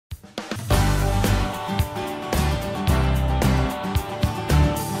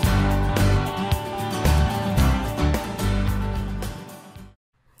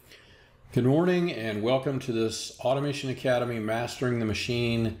Good morning and welcome to this Automation Academy Mastering the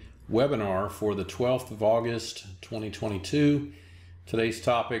Machine webinar for the 12th of August 2022. Today's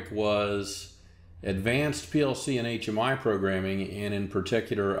topic was advanced PLC and HMI programming, and in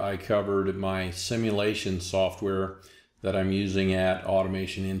particular I covered my simulation software that I'm using at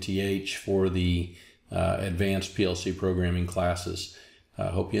Automation NTH for the advanced PLC programming classes.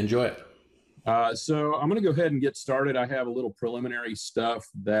 Hope you enjoy it. So I'm going to go ahead and get started. I have a little preliminary stuff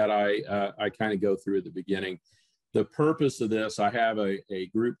that I kind of go through at the beginning. The purpose of this, I have a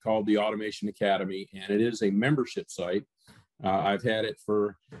group called the Automation Academy, and it is a membership site. I've had it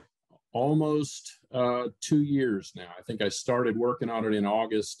for almost 2 years now. I think I started working on it in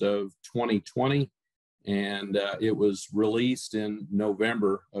August of 2020, and it was released in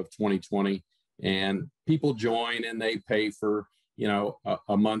November of 2020. And people join and they pay for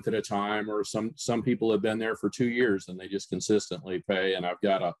a month at a time, or some people have been there for 2 years and they just consistently pay. And I've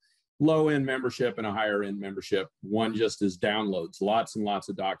got a low end membership and a higher end membership. One just is downloads, lots and lots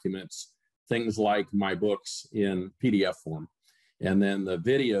of documents, things like my books in PDF form. And then the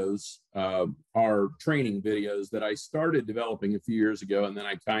videos are training videos that I started developing a few years ago. And then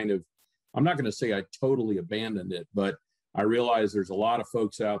I'm not going to say I totally abandoned it, but I realized there's a lot of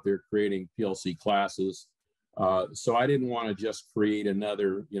folks out there creating PLC classes. So I didn't want to just create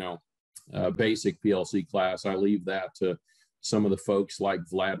another, basic PLC class. I leave that to some of the folks like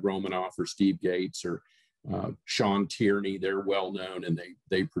Vlad Romanoff or Steve Gates or Sean Tierney. They're well known and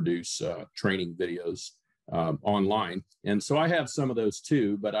they produce training videos online. And so I have some of those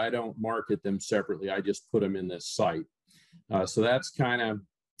too, but I don't market them separately. I just put them in this site. So that's kind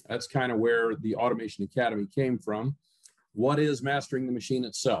of where the Automation Academy came from. What is mastering the machine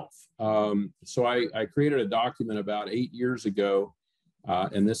itself? So I created a document about 8 years ago,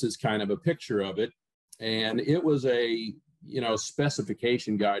 and this is kind of a picture of it. And it was a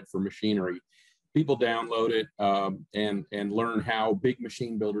specification guide for machinery. People download it and learn how big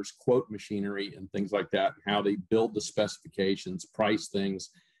machine builders quote machinery and things like that, and how they build the specifications, price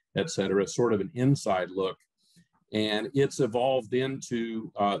things, etc. Sort of an inside look. And it's evolved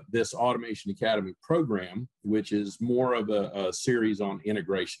into this Automation Academy program, which is more of a series on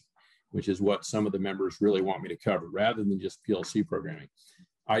integration, which is what some of the members really want me to cover, rather than just PLC programming.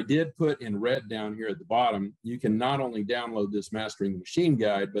 I did put in red down here at the bottom, you can not only download this Mastering the Machine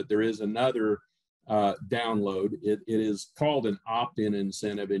guide, but there is another download. It is called an opt-in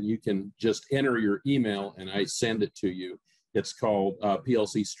incentive, and you can just enter your email and I send it to you. It's called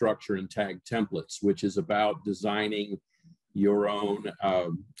PLC Structure and Tag Templates, which is about designing your own,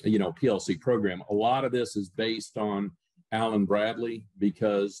 PLC program. A lot of this is based on Alan Bradley,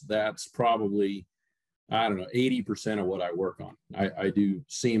 because that's probably, 80% of what I work on. I do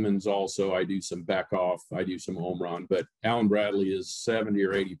Siemens also. I do some Beckhoff. I do some Omron, but Alan Bradley is 70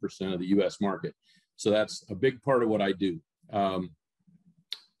 or 80% of the U.S. market. So that's a big part of what I do.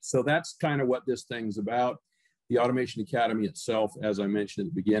 So that's kind of what this thing's about. The Automation Academy itself, as I mentioned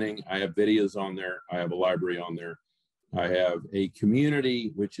at the beginning, I have videos on there. I have a library on there. I have a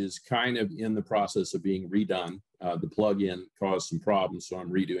community, which is kind of in the process of being redone. The plugin caused some problems, so I'm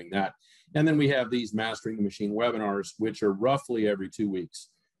redoing that. And then we have these Mastering the Machine webinars, which are roughly every 2 weeks.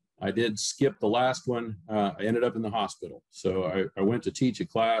 I did skip the last one. I ended up in the hospital. So I went to teach a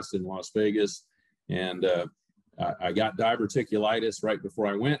class in Las Vegas, and I got diverticulitis right before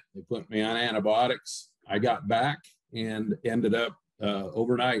I went. They put me on antibiotics. I got back and ended up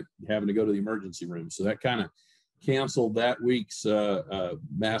overnight having to go to the emergency room. So that kind of canceled that week's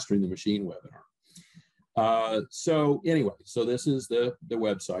Mastering the Machine webinar. So anyway, so this is the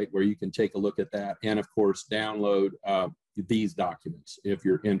website where you can take a look at that. And of course, download these documents if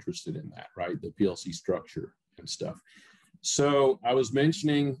you're interested in that, right? The PLC structure and stuff. So I was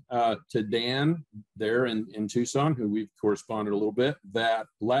mentioning to Dan there in Tucson, who we've corresponded a little bit, that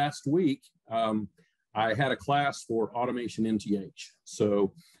last week, I had a class for Automation NTH.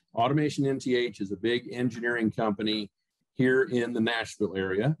 So Automation NTH is a big engineering company here in the Nashville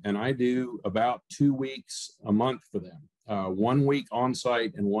area, and I do about 2 weeks a month for them. 1 week on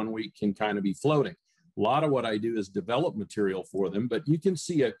site and 1 week can kind of be floating. A lot of what I do is develop material for them, but you can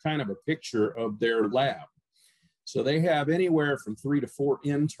see a kind of a picture of their lab. So they have anywhere from 3 to 4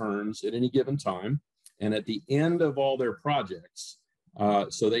 interns at any given time, and at the end of all their projects,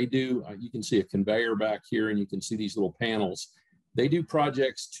 so they do, you can see a conveyor back here, and you can see these little panels. They do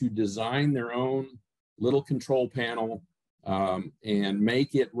projects to design their own little control panel and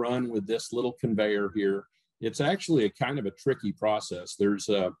make it run with this little conveyor here. It's actually a kind of a tricky process.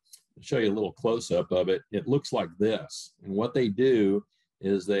 I'll show you a little close-up of it. It looks like this. And what they do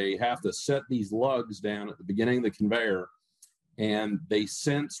is they have to set these lugs down at the beginning of the conveyor, and they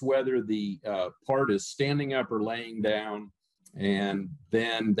sense whether the part is standing up or laying down, and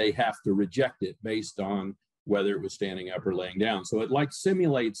then they have to reject it based on whether it was standing up or laying down. So it like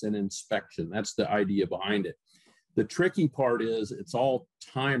simulates an inspection. That's the idea behind it. The tricky part is it's all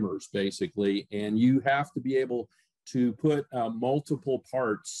timers basically, and you have to be able to put multiple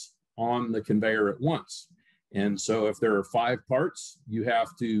parts on the conveyor at once. And so if there are 5 parts, you have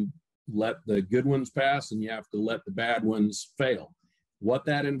to let the good ones pass and you have to let the bad ones fail. What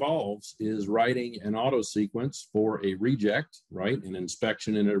that involves is writing an auto sequence for a reject, right? An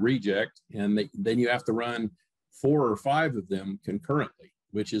inspection and a reject. And then you have to run 4 or 5 of them concurrently,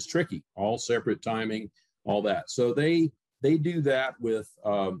 which is tricky, all separate timing, all that. So they do that with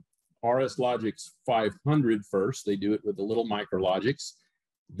RS Logix 500 first. They do it with the little MicroLogix.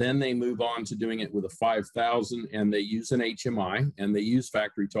 Then they move on to doing it with a 5000, and they use an HMI, and they use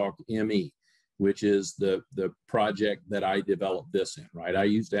FactoryTalk ME, which is the project that I developed this in, right? I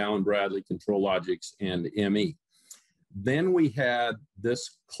used Allen Bradley ControlLogix and ME. Then we had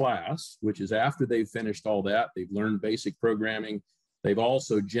this class, which is after they've finished all that, they've learned basic programming. They've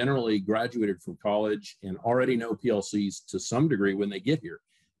also generally graduated from college and already know PLCs to some degree when they get here.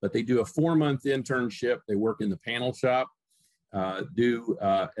 But they do a 4-month internship. They work in the panel shop, do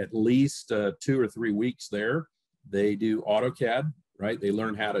at least 2 or 3 weeks there. They do AutoCAD, right? They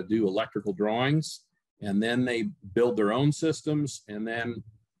learn how to do electrical drawings, and then they build their own systems. And then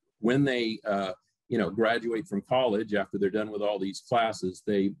when they graduate from college, after they're done with all these classes,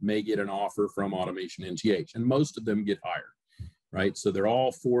 they may get an offer from Automation NTH, and most of them get hired, right? So they're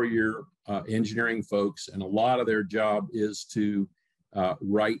all 4-year engineering folks, and a lot of their job is to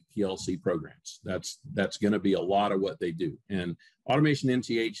write PLC programs. That's going to be a lot of what they do. And Automation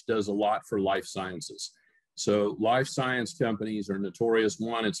NTH does a lot for life sciences. So life science companies are notorious.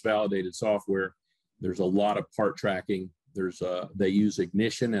 One, it's validated software. There's a lot of part tracking. They use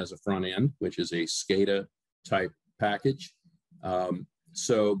Ignition as a front end, which is a SCADA type package.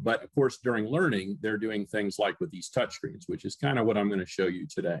 But of course, during learning, they're doing things like with these touchscreens, which is kind of what I'm going to show you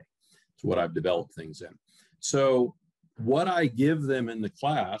today. It's what I've developed things in. So what I give them in the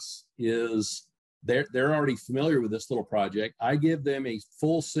class is they're already familiar with this little project. I give them a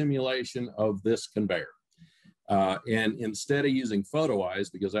full simulation of this conveyor. And instead of using photo eyes,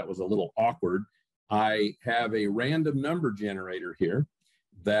 because that was a little awkward, I have a random number generator here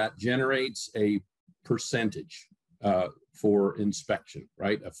that generates a percentage for inspection,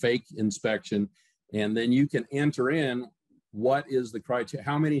 right? A fake inspection. And then you can enter in what is the criteria,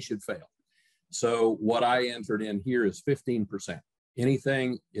 how many should fail. So what I entered in here is 15%.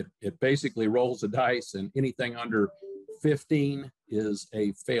 Anything, it basically rolls the dice, and anything under 15 is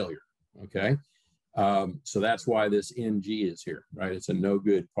a failure, okay? So that's why this NG is here, right? It's a no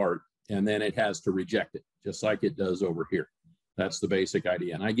good part, and then it has to reject it, just like it does over here. That's the basic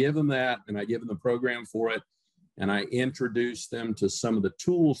idea. And I give them that, and I give them the program for it, and I introduce them to some of the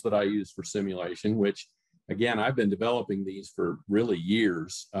tools that I use for simulation, which, again, I've been developing these for really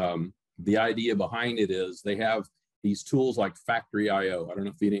years. The idea behind it is they have these tools like Factory.io. I don't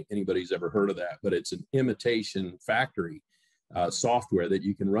know if anybody's ever heard of that, but it's an imitation factory software that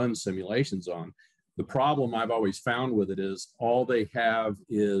you can run simulations on. The problem I've always found with it is all they have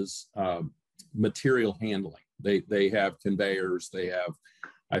is material handling. They have conveyors, they have,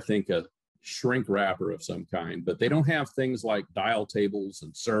 I think, a shrink wrapper of some kind, but they don't have things like dial tables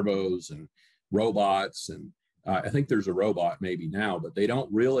and servos and robots, and I think there's a robot maybe now, but they don't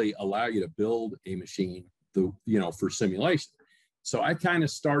really allow you to build a machine for simulation. So I kind of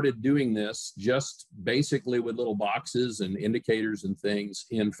started doing this just basically with little boxes and indicators and things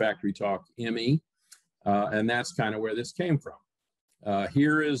in FactoryTalk ME, and that's kind of where this came from.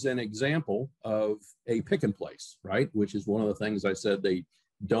 Here is an example of a pick and place, right? Which is one of the things I said they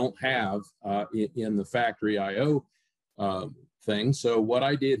don't have in the Factory.io thing. So what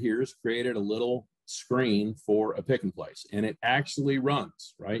I did here is created a little screen for a pick and place, and it actually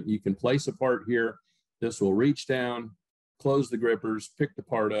runs, right? You can place a part here. This will reach down, close the grippers, pick the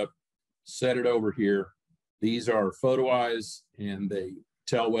part up, set it over here. These are photo eyes, and they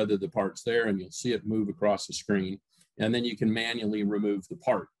tell whether the part's there, and you'll see it move across the screen. And then you can manually remove the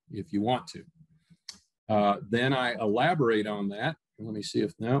part if you want to. Then I elaborate on that. Let me see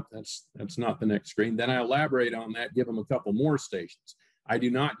if, no, that's not the next screen. Then I elaborate on that, give them a couple more stations. I do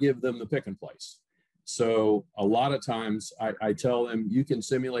not give them the pick and place. So a lot of times I tell them, you can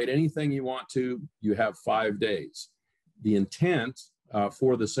simulate anything you want to. You have 5 days. The intent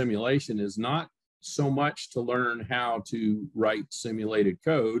for the simulation is not so much to learn how to write simulated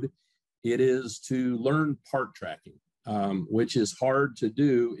code. It is to learn part tracking, which is hard to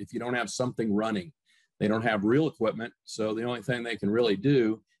do if you don't have something running. They don't have real equipment, so the only thing they can really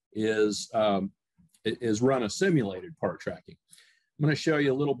do is run a simulated part tracking. I'm going to show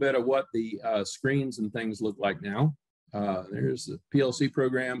you a little bit of what the screens and things look like now. There's the PLC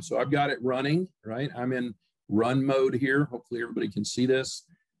program. So I've got it running, right? I'm in run mode here. Hopefully everybody can see this.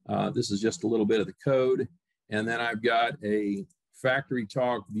 This is just a little bit of the code. And then I've got a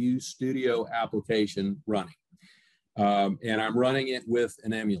FactoryTalk View Studio application running. And I'm running it with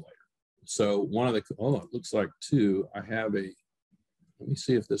an emulator. So one of the, oh, it looks like two. I have a, let me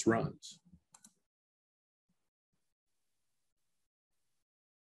see if this runs.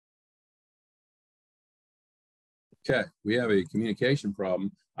 Okay, we have a communication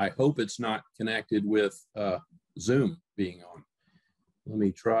problem. I hope it's not connected with Zoom being on. Let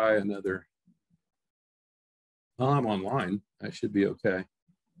me try another. Oh, I'm online. I should be okay.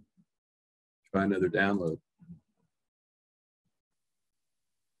 Try another download.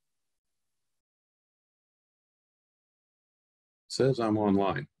 It says I'm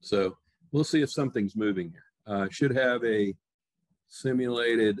online. So we'll see if something's moving here. Should have a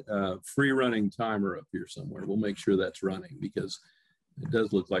simulated free running timer up here somewhere. We'll make sure that's running because it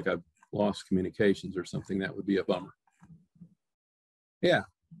does look like I've lost communications or something. That would be a bummer. Yeah,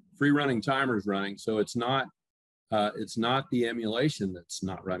 free running timer is running. So it's not the emulation that's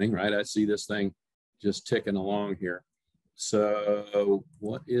not running, right? I see this thing just ticking along here. So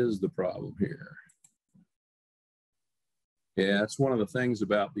what is the problem here? Yeah, that's one of the things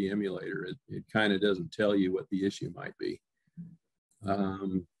about the emulator. It kind of doesn't tell you what the issue might be.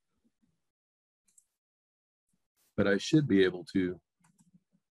 But I should be able to.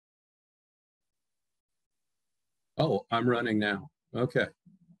 Oh, I'm running now. Okay,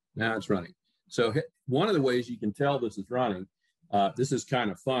 now it's running. So one of the ways you can tell this is running, this is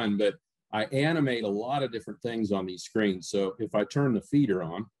kind of fun, but I animate a lot of different things on these screens. So if I turn the feeder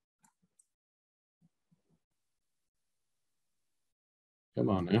on, come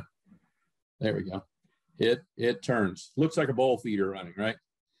on now, there we go. It turns, looks like a bowl feeder running, right?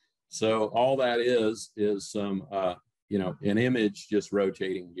 So all that is some, you know, an image just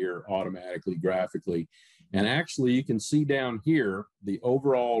rotating here automatically, graphically. And actually you can see down here, the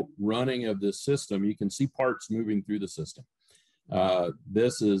overall running of this system, you can see parts moving through the system.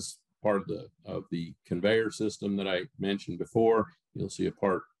 This is part of the conveyor system that I mentioned before. You'll see a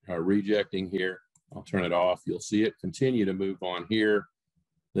part rejecting here. I'll turn it off. You'll see it continue to move on here.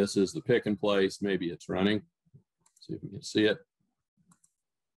 This is the pick and place. Maybe it's running. See if we can see it.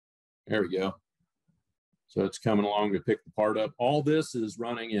 There we go. So it's coming along to pick the part up. All this is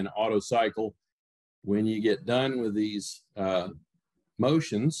running in auto cycle. When you get done with these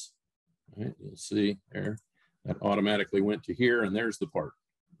motions, right, you'll see there that automatically went to here, and there's the part,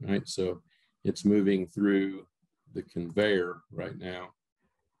 right? So it's moving through the conveyor right now.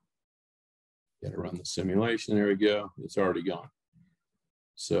 Got to run the simulation. There we go. It's already gone.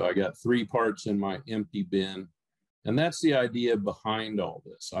 So I got 3 parts in my empty bin. And that's the idea behind all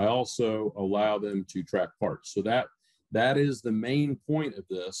this. I also allow them to track parts. So that is the main point of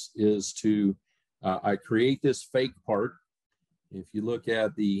this, is to, I create this fake part. If you look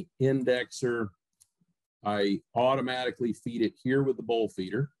at the indexer, I automatically feed it here with the bowl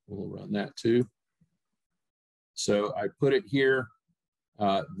feeder. We'll run that too. So I put it here,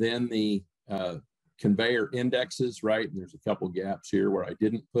 then the conveyor indexes, right? And there's a couple gaps here where I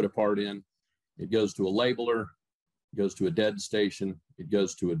didn't put a part in. It goes to a labeler, it goes to a dead station, it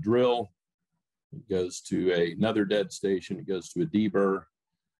goes to a drill, it goes to another dead station, it goes to a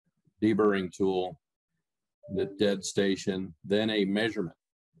deburring tool, the dead station, then a measurement.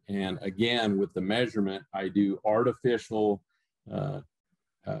 And again, with the measurement, I do artificial, you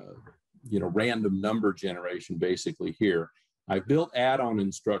know, random number generation basically here. I've built add-on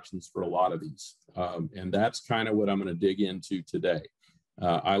instructions for a lot of these, and that's kind of what I'm going to dig into today.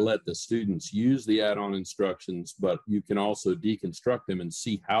 I let the students use the add-on instructions, but you can also deconstruct them and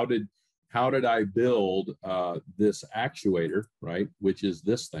see how did I build this actuator, right? Which is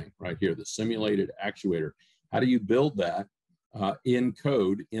this thing right here, the simulated actuator. How do you build that in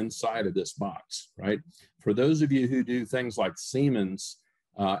code inside of this box, right? For those of you who do things like Siemens,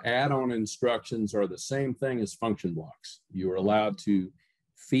 add-on instructions are the same thing as function blocks. You are allowed to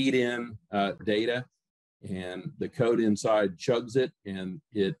feed in data, and the code inside chugs it and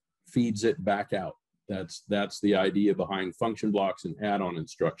it feeds it back out. That's the idea behind function blocks and add-on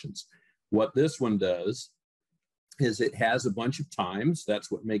instructions. What this one does is it has a bunch of times.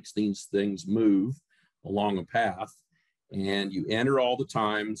 That's what makes these things move along a path. And you enter all the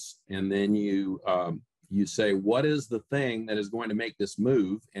times, and then you say, what is the thing that is going to make this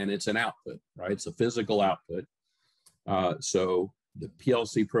move? And it's an output, right? It's a physical output. So the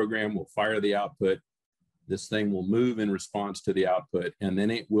PLC program will fire the output. this thing will move in response to the output, and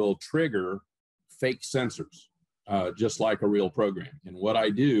then it will trigger fake sensors, just like a real program. And what I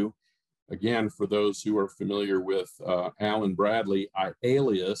do, again, for those who are familiar with Alan Bradley, I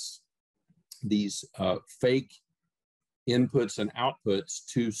alias these fake inputs and outputs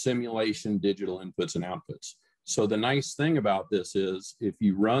to simulation digital inputs and outputs. So the nice thing about this is if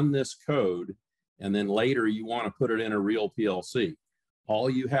you run this code and then later you want to put it in a real PLC, all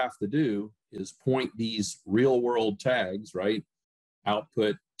you have to do is point these real world tags, right?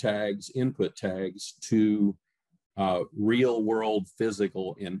 Output tags, input tags to real world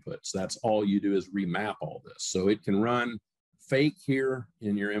physical inputs. That's all you do is remap all this. So it can run fake here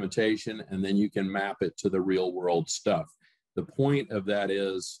in your imitation, and then you can map it to the real world stuff. The point of that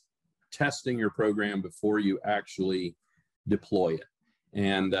is testing your program before you actually deploy it.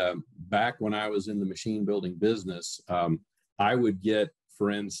 And back when I was in the machine building business, I would get,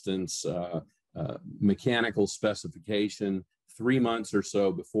 for instance, mechanical specification 3 months or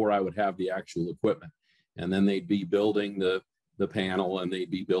so before I would have the actual equipment. And then they'd be building the panel, and they'd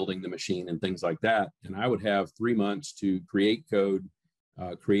be building the machine and things like that. And I would have 3 months to create code,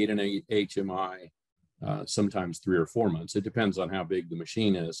 create an HMI, sometimes 3 or 4 months. It depends on how big the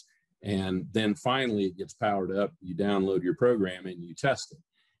machine is. And then finally it gets powered up, you download your program and you test it.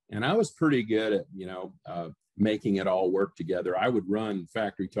 And I was pretty good at, making it all work together. I would run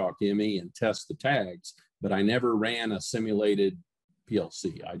FactoryTalk ME and test the tags, but I never ran a simulated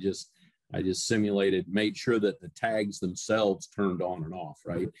PLC. I just simulated, made sure that the tags themselves turned on and off,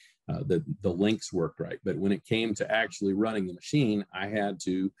 right? The links worked right. But when it came to actually running the machine, I had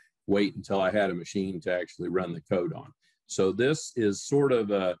to wait until I had a machine to actually run the code on. So this is sort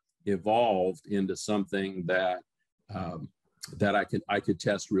of evolved into something that that I could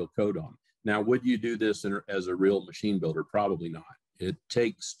test real code on. Now, would you do this as a real machine builder? Probably not. It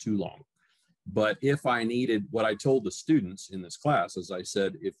takes too long. But if I needed, what I told the students in this class, as I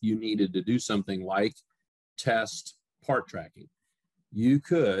said, if you needed to do something like test part tracking, you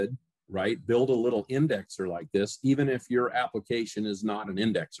could, right, build a little indexer like this, even if your application is not an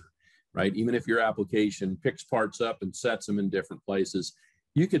indexer, right? Even if your application picks parts up and sets them in different places,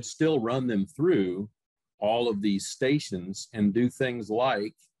 you could still run them through all of these stations and do things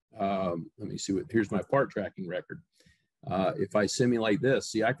like, let me see here's my part tracking record. If I simulate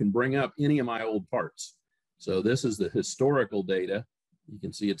this, see, I can bring up any of my old parts. So this is the historical data. You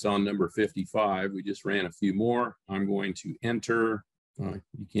can see it's on number 55. We just ran a few more. I'm going to enter, you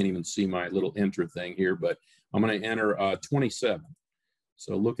can't even see my little enter thing here, but I'm going to enter 27.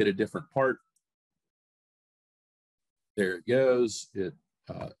 So look at a different part. There it goes. It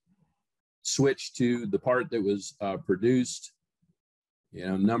switched to the part that was produced,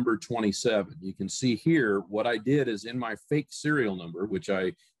 number 27. You can see here, what I did is in my fake serial number, which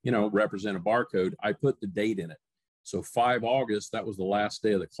I, represent a barcode, I put the date in it. So 5 August, that was the last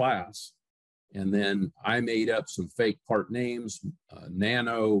day of the class. And then I made up some fake part names,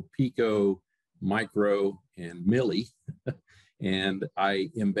 nano, pico, micro, and milli. And I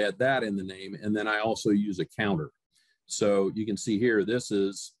embed that in the name. And then I also use a counter. So you can see here, this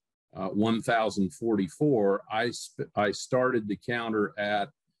is 1044. I started the counter at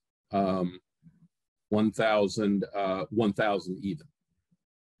 1000 even.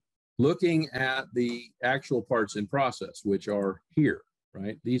 Looking at the actual parts in process, which are here,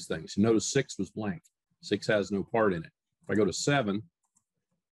 right? These things. You notice 6 was blank. 6 has no part in it. If I go to 7,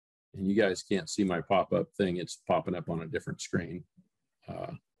 and you guys can't see my pop-up thing, it's popping up on a different screen.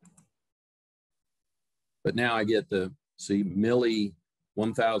 But now I get the, see, milli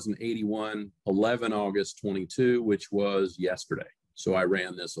 1081, 11 August 22, which was yesterday. So I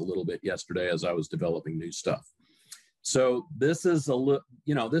ran this a little bit yesterday as I was developing new stuff. So this is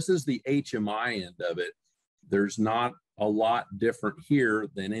this is the HMI end of it. There's not a lot different here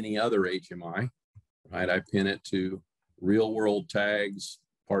than any other HMI, right? I pin it to real world tags,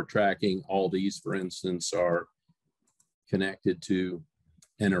 part tracking. All these, for instance, are connected to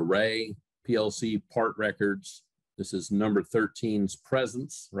an array, PLC part records. This is number 13's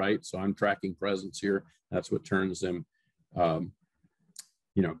presence, right? So I'm tracking presence here. That's what turns them,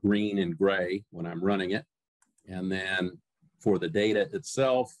 green and gray when I'm running it. And then for the data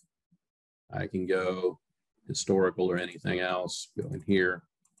itself, I can go historical or anything else, go in here,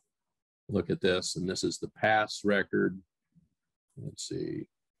 look at this, and this is the pass record. Let's see,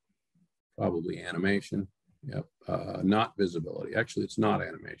 probably animation. Yep, not visibility. Actually, it's not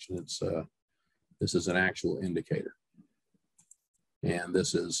animation. It's this is an actual indicator. And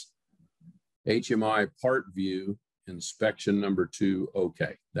this is HMI part view inspection number 2,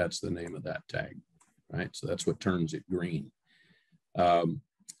 okay. That's the name of that tag, right? So that's what turns it green.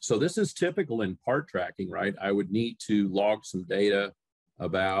 So this is typical in part tracking, right? I would need to log some data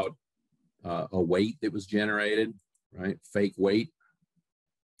about a weight that was generated, right? Fake weight.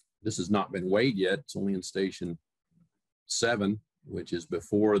 This has not been weighed yet. It's only in station 7, which is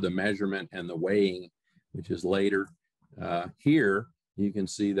before the measurement and the weighing, which is later. Here, you can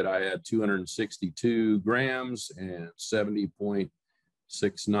see that I had 262 grams and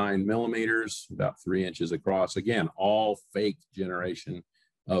 70.69 millimeters, about 3 inches across. Again, all fake generation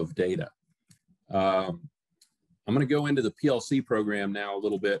of data. I'm going to go into the PLC program now a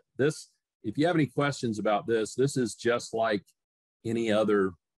little bit. This, if you have any questions about this, this is just like any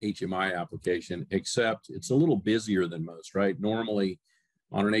other HMI application, except it's a little busier than most, right? Normally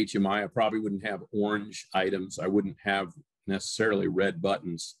on an HMI, I probably wouldn't have orange items. I wouldn't have necessarily red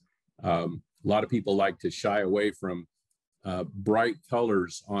buttons. A lot of people like to shy away from bright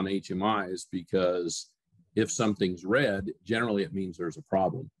colors on HMIs because if something's red, generally it means there's a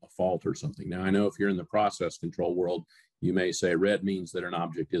problem, a fault or something. Now, I know if you're in the process control world, you may say red means that an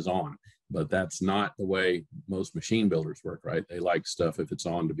object is on, but that's not the way most machine builders work, right? They like stuff if it's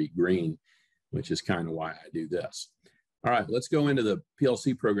on to be green, which is kind of why I do this. All right, let's go into the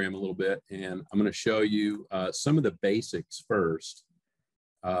PLC program a little bit, and I'm going to show you some of the basics first.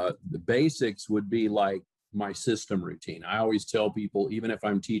 The basics would be like my system routine. I always tell people, even if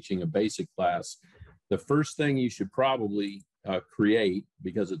I'm teaching a basic class, the first thing you should probably create,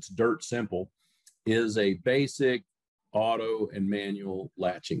 because it's dirt simple, is a basic auto and manual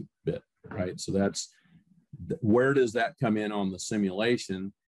latching bit, right? So that's, where does that come in on the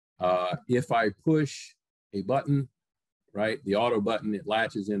simulation? If I push a button, right, the auto button, it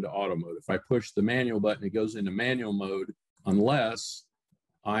latches into auto mode. If I push the manual button, it goes into manual mode unless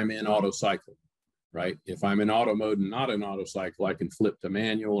I'm in auto cycle, right? If I'm in auto mode and not in auto cycle, I can flip to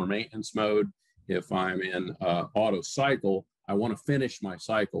manual or maintenance mode. If I'm in auto cycle, I want to finish my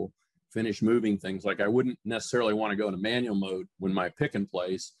cycle, finish moving things. Like I wouldn't necessarily want to go into manual mode when my pick and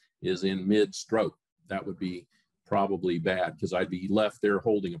place is in mid stroke. That would be probably bad because I'd be left there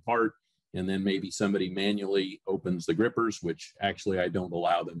holding a part, and then maybe somebody manually opens the grippers, which actually I don't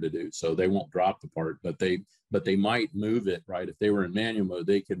allow them to do. So they won't drop the part, but they might move it, right? If they were in manual mode,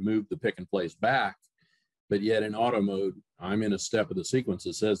 they could move the pick and place back. But yet in auto mode, I'm in a step of the sequence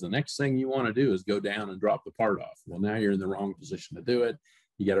that says the next thing you want to do is go down and drop the part off. Well, now you're in the wrong position to do it.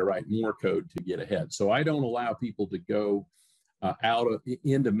 You got to write more code to get ahead. So I don't allow people to go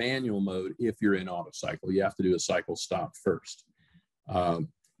into manual mode if you're in auto cycle. You have to do a cycle stop first.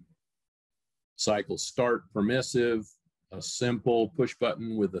 Cycle start permissive, a simple push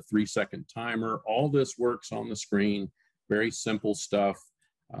button with a 3-second timer. All this works on the screen, very simple stuff.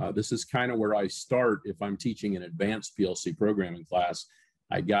 This is kind of where I start if I'm teaching an advanced PLC programming class.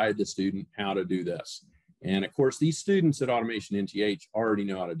 I guide the student how to do this. And of course, these students at Automation NTH already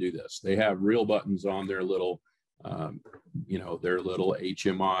know how to do this. They have real buttons on their little, their little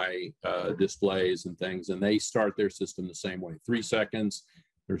HMI displays and things, and they start their system the same way. 3 seconds,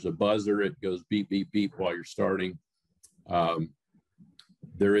 there's a buzzer, it goes beep, beep, beep while you're starting.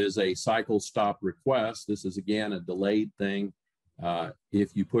 There is a cycle stop request. This is, again, a delayed thing.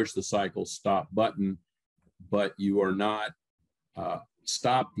 If you push the cycle stop button, but you are not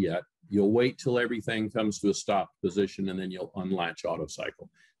stopped yet, you'll wait till everything comes to a stop position and then you'll unlatch auto cycle.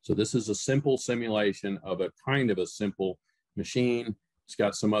 So this is a simple simulation of a kind of a simple machine. It's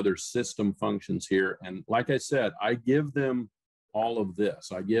got some other system functions here. And like I said, I give them all of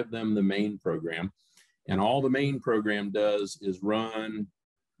this. I give them the main program, and all the main program does is run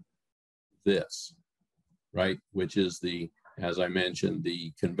this, right? Which is the, as I mentioned,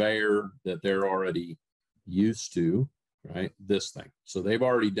 the conveyor that they're already used to, right? This thing. So they've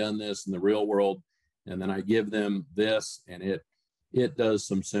already done this in the real world. And then I give them this, and it does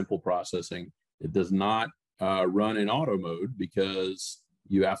some simple processing. It does not run in auto mode because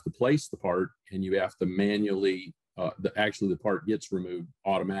you have to place the part and you have to manually, actually the part gets removed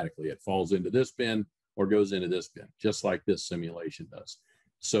automatically. It falls into this bin or goes into this bin, just like this simulation does.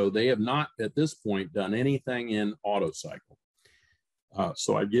 So they have not at this point done anything in auto cycle.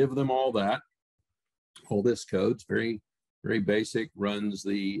 So I give them all that. All this code's very, very basic. Runs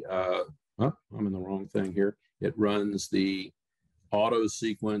the, I'm in the wrong thing here. It runs the auto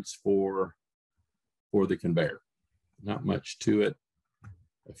sequence for the conveyor. Not much to it.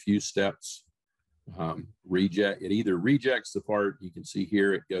 A few steps. It either rejects the part. You can see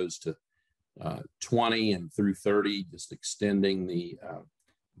here it goes to 20 and through 30, just extending the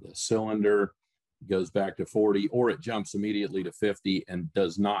cylinder. Goes back to 40, or it jumps immediately to 50 and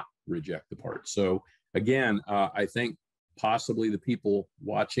does not reject the part. So again, I think possibly the people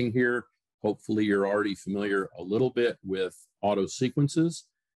watching here, hopefully you're already familiar a little bit with auto sequences.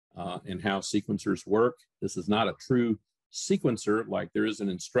 and how sequencers work. This is not a true sequencer like there is an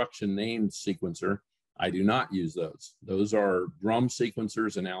instruction named sequencer. I do not use those. Those are drum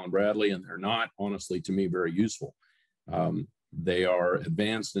sequencers in Allen Bradley, and they're not, honestly, to me, very useful. They are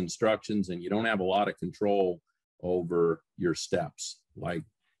advanced instructions, and you don't have a lot of control over your steps. Like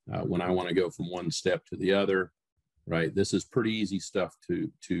when I want to go from one step to the other, right? This is pretty easy stuff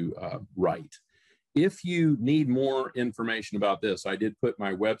to write. If you need more information about this, I did put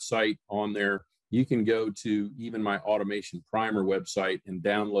my website on there. You can go to even my Automation Primer website and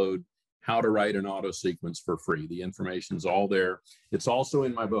download how to write an auto sequence for free. The information's all there. It's also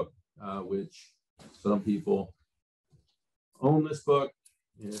in my book, which some people own this book.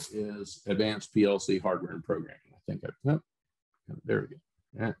 It is Advanced PLC Hardware and Programming. I think there we go.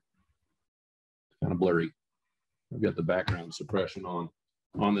 Yeah, it's kind of blurry. I've got the background suppression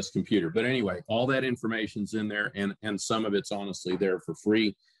on this computer. But anyway, all that information's in there, and some of it's honestly there for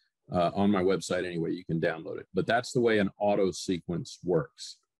free on my website anyway. You can download it. But that's the way an auto sequence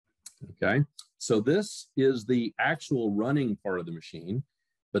works. Okay, so this is the actual running part of the machine.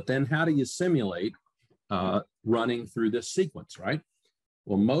 But then how do you simulate running through this sequence, right?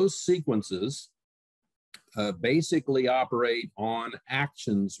 Well, most sequences basically operate on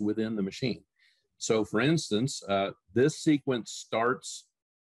actions within the machine. So for instance, this sequence starts,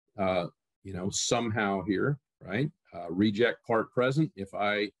 somehow here, right? Reject part present. If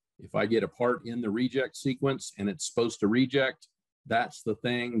I get a part in the reject sequence and it's supposed to reject, that's the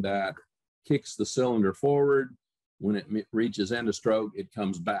thing that kicks the cylinder forward. When it reaches end of stroke, it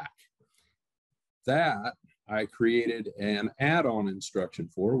comes back. That I created an add-on instruction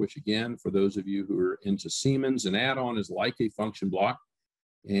for, which again, for those of you who are into Siemens, an add-on is like a function block.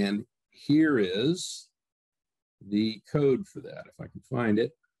 And here is the code for that, if I can find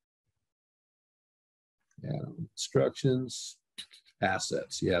it. Add-on instructions,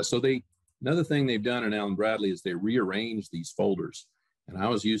 assets. Yeah, so another thing they've done in Allen Bradley is they rearrange these folders. And I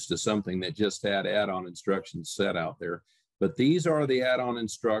was used to something that just had add-on instructions set out there. But these are the add-on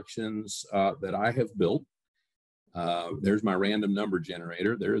instructions that I have built. There's my random number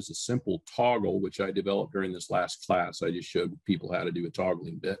generator. There is a simple toggle, which I developed during this last class. I just showed people how to do a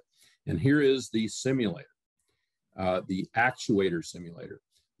toggling bit. And here is the simulator, the actuator simulator.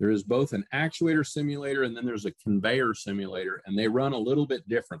 There is both an actuator simulator and then there's a conveyor simulator, and they run a little bit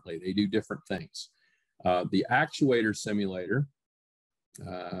differently. They do different things. The actuator simulator,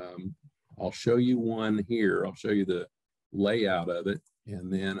 I'll show you one here. I'll show you the layout of it,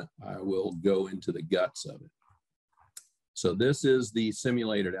 and then I will go into the guts of it. So this is the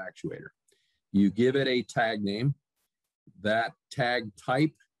simulated actuator. You give it a tag name. That tag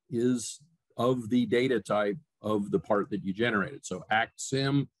type is of the data type of the part that you generated. So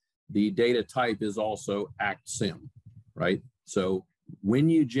ActSim, the data type is also ActSim, right? So when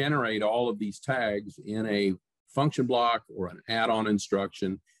you generate all of these tags in a function block or an add-on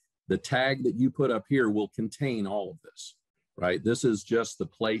instruction, the tag that you put up here will contain all of this, right? This is just the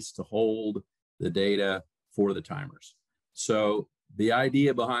place to hold the data for the timers. So the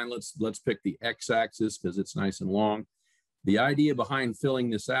idea behind, let's pick the x-axis because it's nice and long. The idea behind filling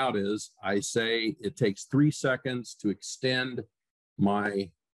this out is I say it takes 3 seconds to extend my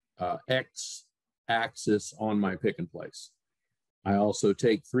x-axis on my pick and place. I also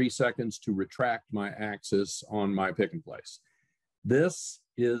take 3 seconds to retract my axis on my pick and place. This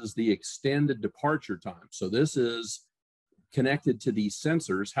is the extended departure time. So this is connected to these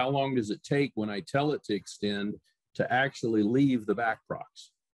sensors. How long does it take when I tell it to extend to actually leave the back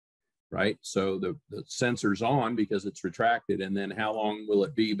prox, right? So the sensor's on because it's retracted, and then how long will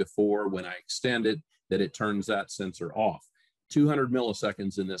it be before when I extend it that it turns that sensor off? 200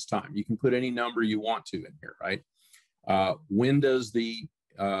 milliseconds in this time. You can put any number you want to in here, right? When does the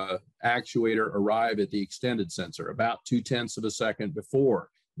actuator arrive at the extended sensor? About 0.2 of a second before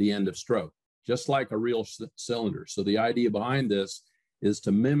the end of stroke, just like a real cylinder. So the idea behind this is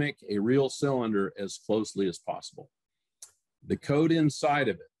to mimic a real cylinder as closely as possible. The code inside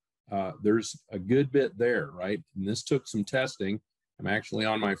of it, there's a good bit there, right? And this took some testing. I'm actually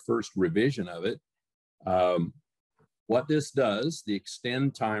on my first revision of it. What this does, the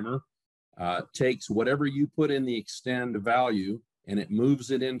extend timer, takes whatever you put in the extend value and it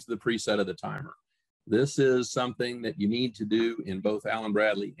moves it into the preset of the timer. This is something that you need to do in both Allen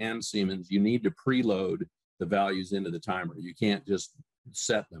Bradley and Siemens. You need to preload the values into the timer. You can't just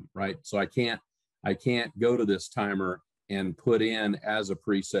set them, right? So I can't go to this timer and put in as a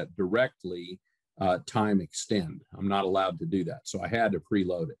preset directly time extend. I'm not allowed to do that. So I had to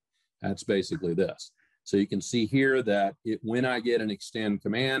preload it. That's basically this. So you can see here that when I get an extend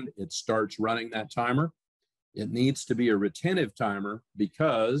command, it starts running that timer. It needs to be a retentive timer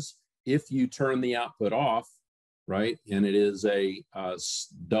because if you turn the output off, right, and it is a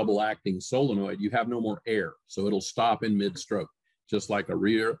double acting solenoid, you have no more air. So it'll stop in mid-stroke, just like a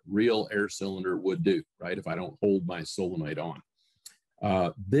real air cylinder would do, right, if I don't hold my solenoid on.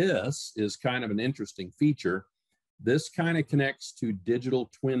 This is kind of an interesting feature. This kind of connects to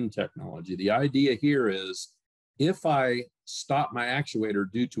digital twin technology. The idea here is if I stop my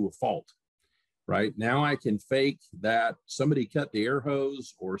actuator due to a fault, right, now I can fake that somebody cut the air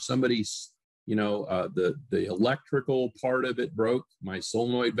hose or somebody's, you know, the electrical part of it broke. My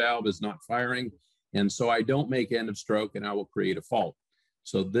solenoid valve is not firing. And so I don't make end of stroke and I will create a fault.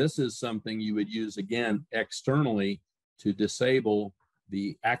 So this is something you would use, again, externally to disable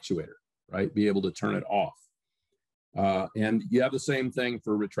the actuator, right? Be able to turn it off. And you have the same thing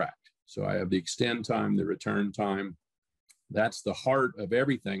for retract. So I have the extend time, the return time. That's the heart of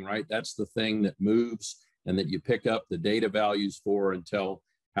everything, right? That's the thing that moves and that you pick up the data values for and tell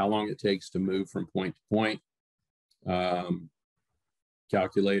how long it takes to move from point to point.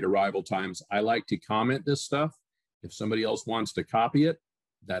 Calculate arrival times. I like to comment this stuff. If somebody else wants to copy it,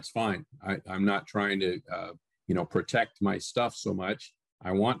 that's fine. I'm not trying to, you know, protect my stuff so much.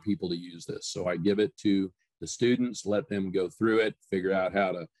 I want people to use this. So I give it to the students, let them go through it, figure out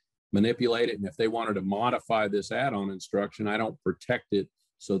how to manipulate it. And if they wanted to modify this add-on instruction, I don't protect it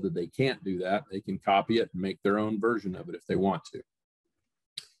so that they can't do that. They can copy it and make their own version of it if they want to.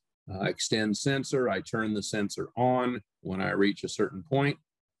 Extend sensor, I turn the sensor on when I reach a certain point,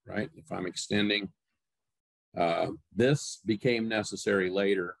 right? If I'm extending. This became necessary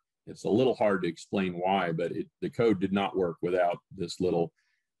later. It's a little hard to explain why, but the code did not work without this little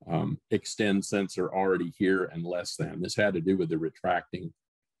extend sensor already here and less than. This had to do with the retracting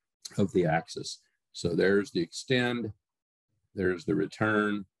of the axis. So there's the extend, there's the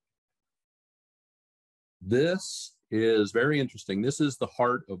return. This is very interesting. This is the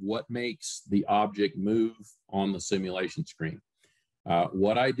heart of what makes the object move on the simulation screen.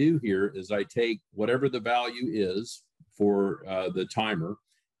 What I do here is I take whatever the value is for the timer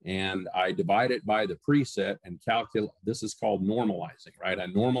and I divide it by the preset and calculate. This is called normalizing, right? I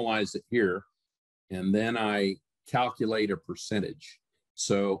normalize it here and then I calculate a percentage.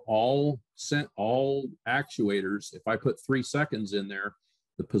 So all actuators, if I put 3 seconds in there,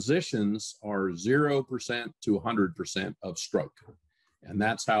 the positions are 0% to 100% of stroke. And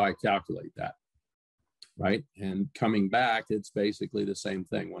that's how I calculate that, right? And coming back, it's basically the same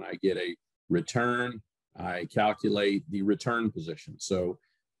thing. When I get a return, I calculate the return position. So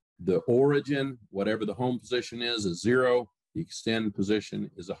the origin, whatever the home position is 0. The extend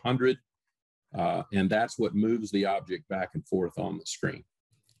position is 100. And that's what moves the object back and forth on the screen.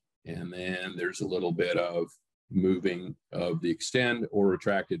 And then there's a little bit of moving of the extend or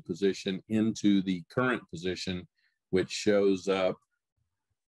retracted position into the current position, which shows up,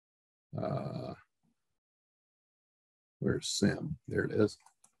 where's sim? There it is.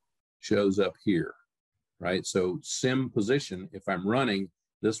 Shows up here, right? So sim position, if I'm running,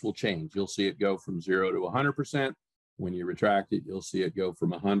 this will change. You'll see it go from 0 to 100%. When you retract it, you'll see it go from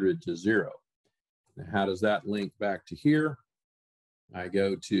 100 to 0. Now, how does that link back to here? I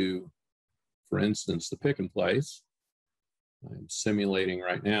go to, for instance, the pick and place. I'm simulating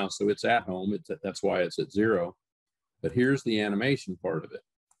right now, so it's at home. That's why it's at 0. But here's the animation part of it.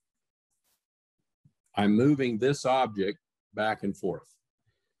 I'm moving this object back and forth.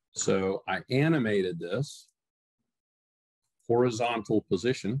 So I animated this horizontal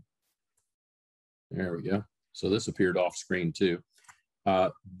position. There we go. So this appeared off screen too.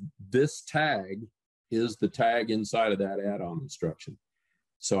 This tag is the tag inside of that add-on instruction.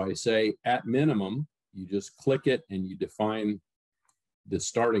 So I say at minimum, you just click it and you define the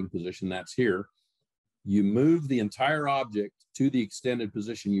starting position that's here. You move the entire object to the extended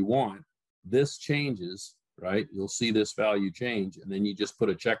position you want. This changes, right? You'll see this value change, and then you just put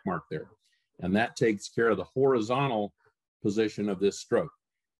a check mark there. And that takes care of the horizontal position of this stroke.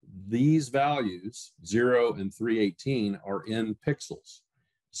 These values, 0 and 318, are in pixels.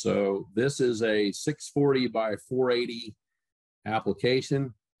 So this is a 640 by 480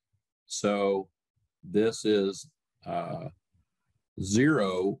 application. So this is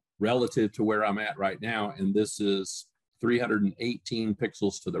 0 relative to where I'm at right now, and this is 318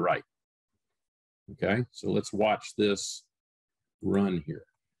 pixels to the right. Okay, so let's watch this run here.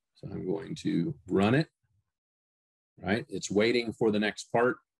 So I'm going to run it, right? It's waiting for the next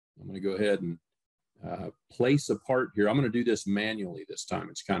part. I'm going to go ahead and place a part here. I'm going to do this manually this time.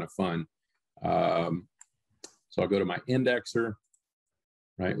 It's kind of fun. So I'll go to my indexer,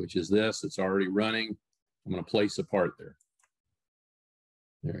 right, which is this. It's already running. I'm going to place a part there.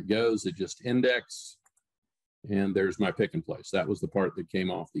 There it goes. It just indexed. And there's my pick and place. That was the part that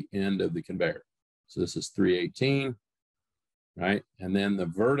came off the end of the conveyor. So this is 318, right? And then the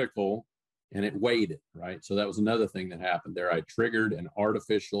vertical, and it weighed it, right? So that was another thing that happened there. I triggered an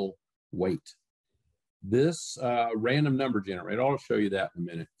artificial weight. This random number generator, I'll show you that in a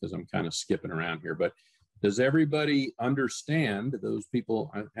minute because I'm kind of skipping around here, but does everybody understand, those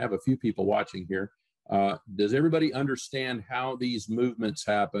people, I have a few people watching here, does everybody understand how these movements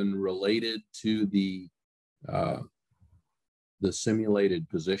happen related to the simulated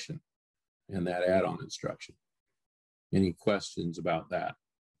position and that add-on instruction? Any questions about that?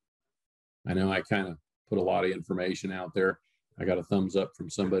 I know I kind of put a lot of information out there. I got a thumbs up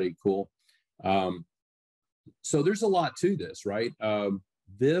from somebody, cool. So there's a lot to this, right?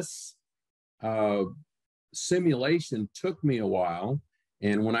 This simulation took me a while.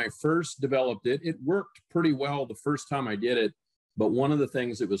 And when I first developed it, it worked pretty well the first time I did it. But one of the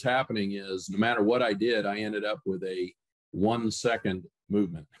things that was happening is no matter what I did, I ended up with a 1 second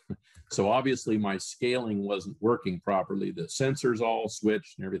movement. So obviously my scaling wasn't working properly. The sensors all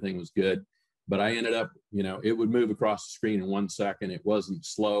switched and everything was good. But I ended up, you know, it would move across the screen in 1 second. It wasn't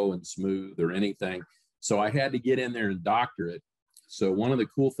slow and smooth or anything. So I had to get in there and doctor it. So one of the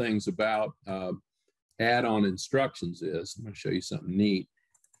cool things about add-on instructions is, I'm going to show you something neat.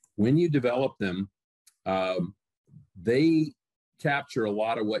 When you develop them, they capture a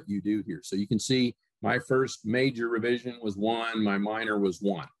lot of what you do here. So you can see my first major revision was 1, my minor was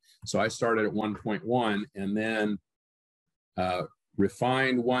 1. So I started at 1.1 and then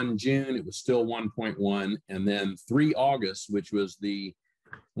refined 1 June, it was still 1.1. And then 3 August, which was the,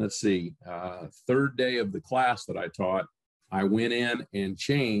 let's see, third day of the class that I taught, I went in and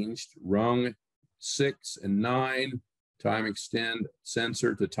changed rung 6 and 9, time extend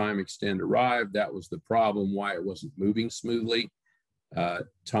sensor to time extend arrive. That was the problem, why it wasn't moving smoothly.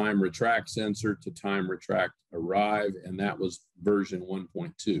 Time retract sensor to time retract arrive, and that was version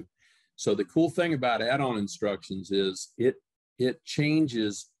 1.2. So the cool thing about add-on instructions is it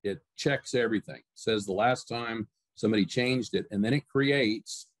changes, it checks everything. It says the last time somebody changed it, and then it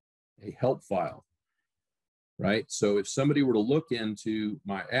creates a help file, right? So if somebody were to look into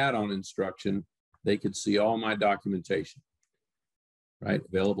my add-on instruction, they could see all my documentation, right?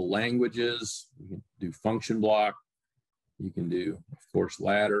 Available languages, you can do function block, you can do, of course,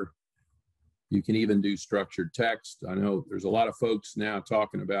 ladder. You can even do structured text. I know there's a lot of folks now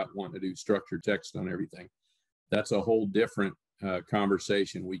talking about wanting to do structured text on everything. That's a whole different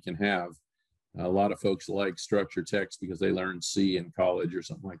conversation we can have. A lot of folks like structured text because they learned C in college or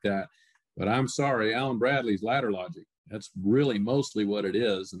something like that. But I'm sorry, Alan Bradley's ladder logic. That's really mostly what it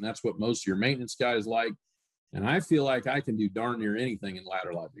is. And that's what most of your maintenance guys like. And I feel like I can do darn near anything in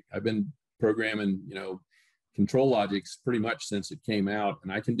ladder logic. I've been programming, you know, control logics pretty much since it came out.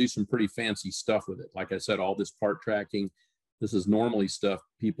 And I can do some pretty fancy stuff with it. Like I said, all this part tracking, this is normally stuff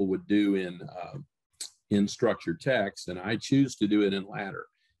people would do in structured text. And I choose to do it in ladder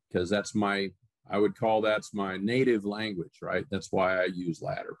because that's my, I would call that's my native language, right? That's why I use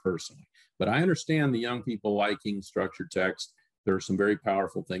ladder personally. But I understand the young people liking structured text. There are some very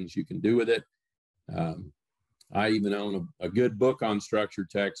powerful things you can do with it. I even own a good book on structured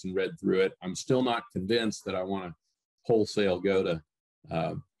text and read through it. I'm still not convinced that I want to wholesale go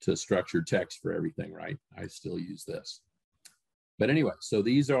to structured text for everything, right? I still use this. But anyway, so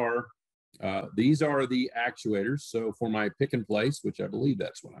these are the actuators. So for my pick and place, which I believe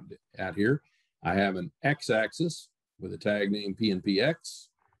that's what I'm at here, I have an X-axis with a tag name PNPX.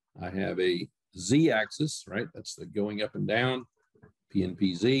 I have a Z-axis, right? That's the going up and down,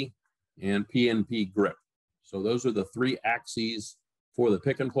 PNPZ, and PNP grip. So those are the 3 axes for the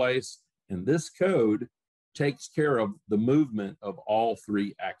pick and place. And this code takes care of the movement of all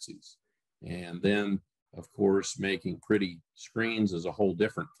 3 axes. And then, of course, making pretty screens is a whole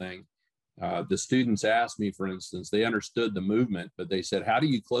different thing. The students asked me, for instance, they understood the movement, but they said, how do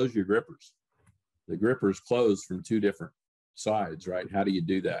you close your grippers? The grippers close from 2 different sides, right? How do you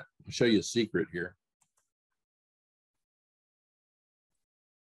do that? I'll show you a secret here.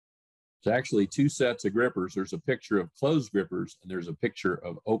 It's actually 2 sets of grippers. There's a picture of closed grippers and there's a picture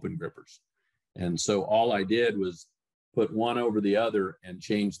of open grippers. And so all I did was put one over the other and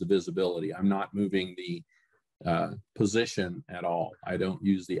change the visibility. I'm not moving the position at all. I don't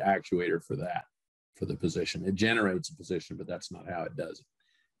use the actuator for that, for the position. It generates a position, but that's not how it does it.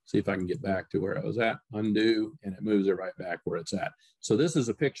 See if I can get back to where I was at, undo, and it moves it right back where it's at. So this is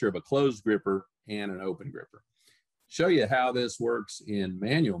a picture of a closed gripper and an open gripper. Show you how this works in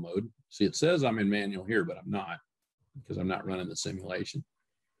manual mode. See, it says I'm in manual here, but I'm not because I'm not running the simulation.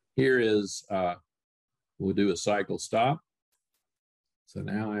 Here is, we'll do a cycle stop. So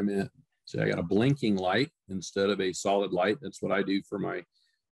now I'm in See, I got a blinking light instead of a solid light. That's what I do for my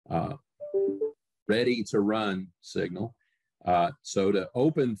ready to run signal. So to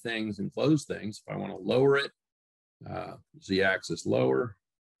open things and close things, if I want to lower it, Z-axis lower,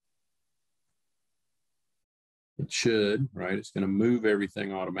 it should, right? It's going to move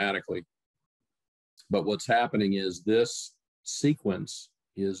everything automatically. But what's happening is this sequence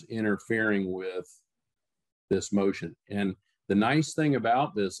is interfering with this motion. And the nice thing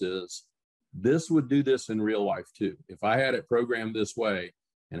about this is this would do this in real life too. If I had it programmed this way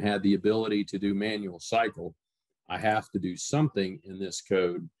and had the ability to do manual cycle, I have to do something in this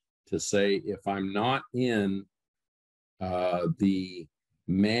code to say if I'm not in the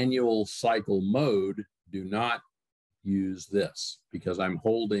manual cycle mode, do not use this, because I'm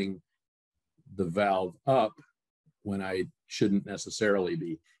holding the valve up when I shouldn't necessarily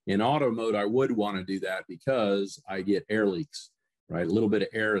be. In auto mode, I would want to do that because I get air leaks, right? A little bit of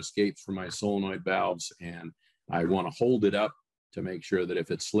air escapes from my solenoid valves, and I want to hold it up to make sure that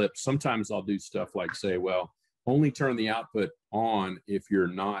if it slips, sometimes I'll do stuff like say, well, only turn the output on if you're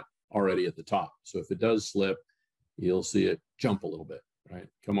not already at the top. So if it does slip, you'll see it jump a little bit, right?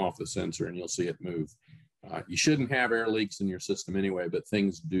 Come off the sensor and you'll see it move. You shouldn't have air leaks in your system anyway, but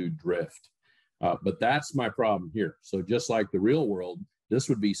things do drift. But that's my problem here. So just like the real world, this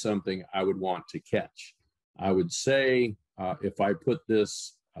would be something I would want to catch. I would say if I put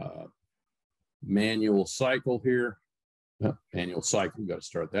this manual cycle here, manual cycle, we've got to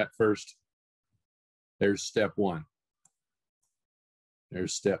start that first. There's step one.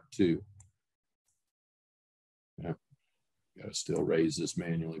 There's step two. Got to still raise this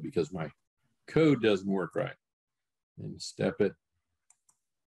manually because my code doesn't work right. And step it.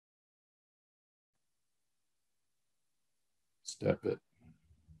 Step it.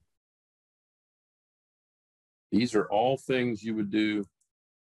 These are all things you would do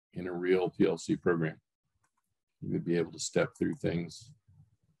in a real PLC program. You would be able to step through things,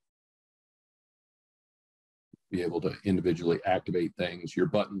 be able to individually activate things. Your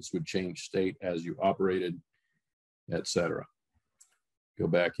buttons would change state as you operated, etc. Go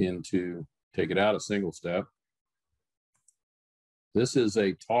back into, take it out a single step. This is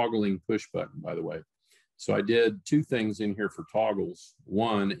a toggling push button, by the way. So I did two things in here for toggles.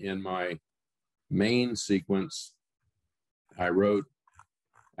 One, in my main sequence, I wrote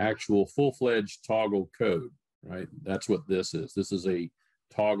actual full-fledged toggle code, right? That's what this is. This is a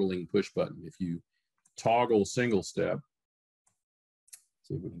toggling push button. If you toggle single step,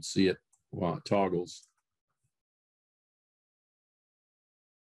 see if we can see it while it toggles.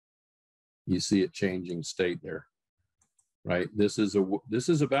 You see it changing state there, right? This is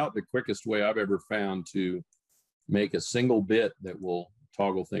about the quickest way I've ever found to make a single bit that will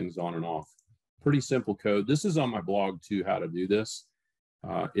toggle things on and off. Pretty simple code. This is on my blog too, how to do this.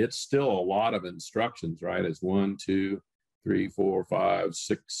 It's still a lot of instructions, right? It's 1, 2, 3, 4, 5,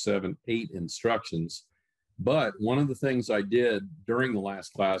 6, 7, 8 instructions. But one of the things I did during the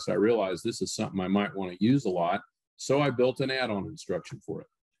last class, I realized this is something I might want to use a lot. So I built an add-on instruction for it,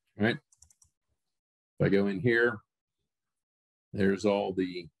 right? If I go in here, there's all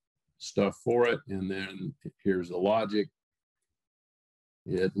the stuff for it. And then here's the logic.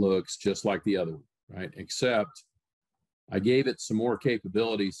 It looks just like the other one, right? Except I gave it some more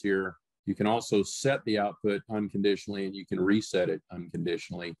capabilities here. You can also set the output unconditionally and you can reset it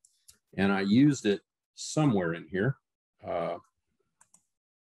unconditionally. And I used it somewhere in here. I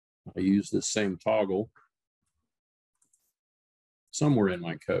used this same toggle somewhere in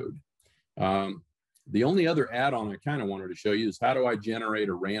my code. The only other add-on I kind of wanted to show you is how do I generate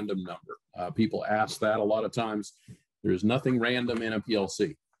a random number? People ask that a lot of times. There's nothing random in a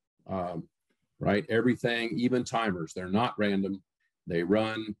PLC, right? Everything, even timers, they're not random. They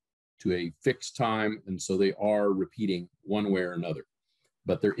run to a fixed time, and so they are repeating one way or another.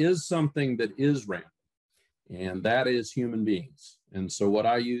 But there is something that is random, and that is human beings. And so what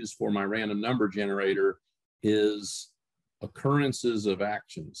I use for my random number generator is occurrences of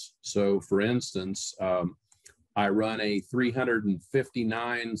actions. So for instance, I run a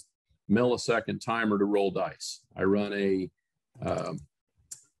 359 millisecond timer to roll dice. I run a,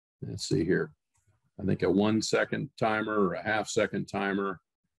 let's see here, I think a 1 second timer or a half second timer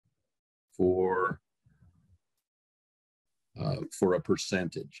for a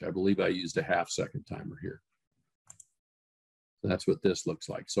percentage. I believe I used a half second timer here. So that's what this looks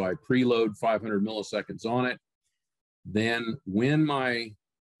like. So I preload 500 milliseconds on it. Then when my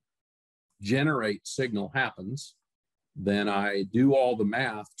generate signal happens, then I do all the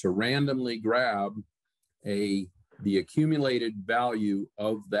math to randomly grab the accumulated value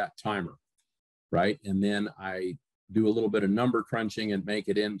of that timer, right? And then I do a little bit of number crunching and make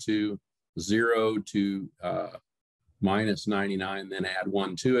it into 0 to minus 99, then add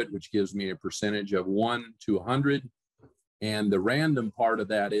 1 to it, which gives me a percentage of 1 to 100. And the random part of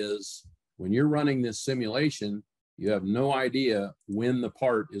that is when you're running this simulation, you have no idea when the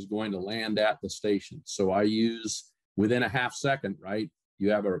part is going to land at the station. So I use within a half second, right? You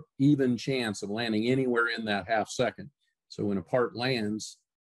have an even chance of landing anywhere in that half second. So when a part lands,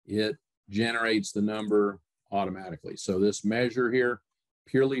 it generates the number automatically. So this measure here,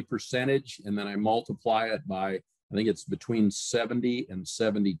 purely percentage, and then I multiply it by, I think it's between 70 and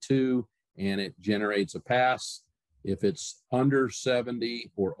 72, and it generates a pass. If it's under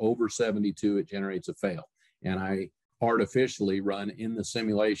 70 or over 72, it generates a fail. And I artificially run in the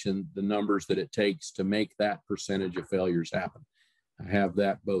simulation the numbers that it takes to make that percentage of failures happen. I have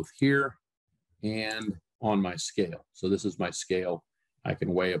that both here and on my scale. So this is my scale. I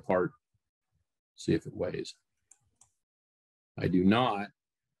can weigh a part, see if it weighs. I do not,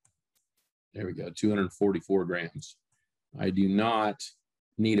 there we go, 244 grams. I do not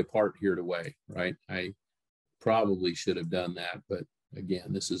need a part here to weigh, right? I probably should have done that, but again,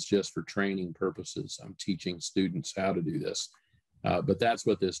 this is just for training purposes. I'm teaching students how to do this, but that's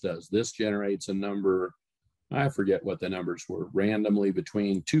what this does. This generates a number, I forget what the numbers were, randomly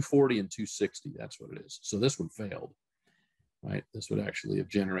between 240 and 260. That's what it is. So this one failed, right? This would actually have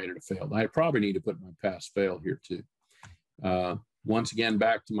generated a failed. I probably need to put my pass fail here too. Once again,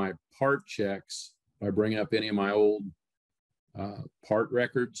 back to my part checks. If I bring up any of my old part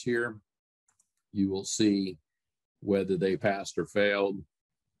records here, you will see whether they passed or failed.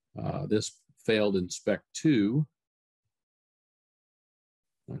 This failed in spec 2.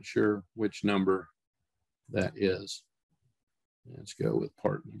 Not sure which number that is. Let's go with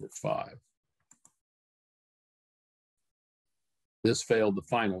part number 5. This failed the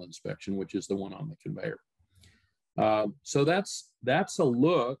final inspection, which is the one on the conveyor. So that's a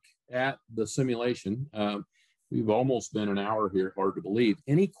look at the simulation. We've almost been an hour here, hard to believe.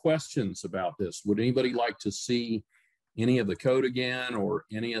 Any questions about this? Would anybody like to see any of the code again or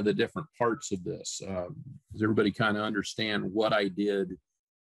any of the different parts of this? Does everybody kind of understand what I did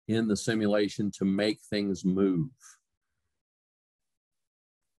in the simulation to make things move?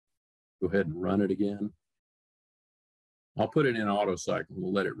 Go ahead and run it again. I'll put it in auto cycle.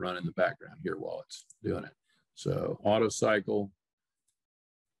 We'll let it run in the background here while it's doing it. So auto cycle,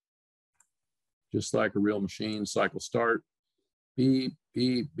 just like a real machine, cycle start, beep,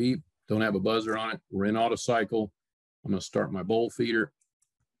 beep, beep. Don't have a buzzer on it. We're in auto cycle. I'm going to start my bowl feeder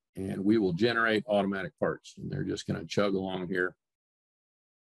and we will generate automatic parts. And they're just going to chug along here.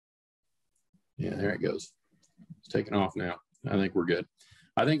 Yeah, there it goes. It's taking off now. I think we're good.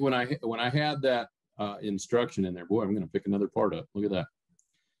 I think when I had that instruction in there, boy, I'm going to pick another part up. Look at that.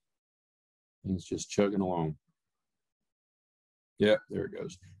 It's just chugging along. Yeah, there it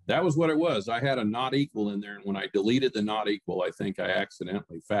goes. That was what it was. I had a not equal in there. And when I deleted the not equal, I think I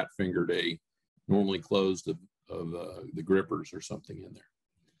accidentally fat fingered a normally closed of the grippers or something in there.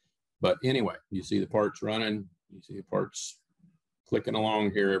 But anyway, you see the parts running. You see the parts clicking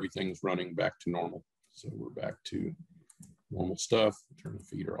along here. Everything's running back to normal. So we're back to normal stuff. Turn the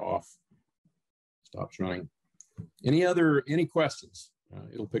feeder off. Stops running. Any questions?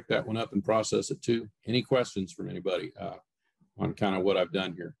 It'll pick that one up and process it too. Any questions from anybody on kind of what I've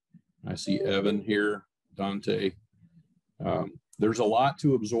done here? I see Evan here, Dante. There's a lot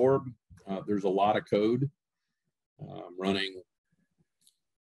to absorb. There's a lot of code running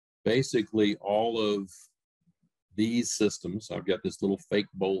basically all of these systems. I've got this little fake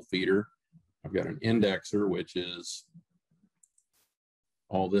bowl feeder. I've got an indexer, which is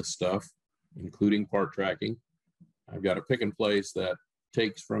all this stuff, including part tracking. I've got a pick and place that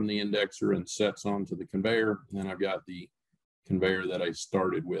takes from the indexer and sets onto the conveyor. And then I've got the conveyor that I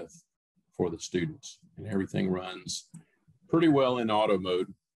started with for the students. And everything runs pretty well in auto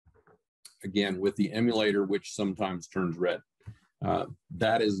mode. Again, with the emulator, which sometimes turns red.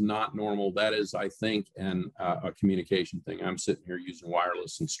 That is not normal. That is, I think, a communication thing. I'm sitting here using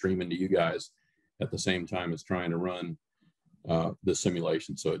wireless and streaming to you guys at the same time as trying to run the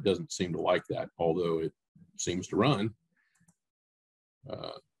simulation. So it doesn't seem to like that, although it seems to run.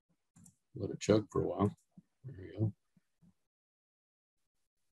 Let it chug for a while. There you go.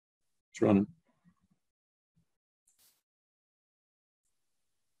 It's running.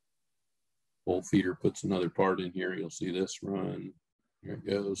 Bowl feeder puts another part in here. You'll see this run. Here it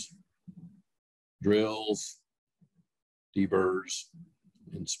goes. Drills, deburrs,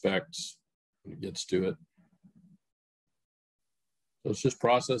 inspects when it gets to it. So it's just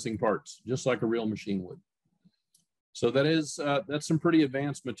processing parts, just like a real machine would. So that's some pretty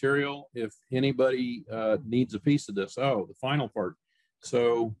advanced material. If anybody needs a piece of this, oh, the final part.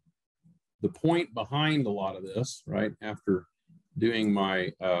 So the point behind a lot of this, right, after doing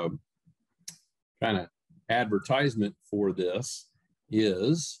my kind of advertisement for this,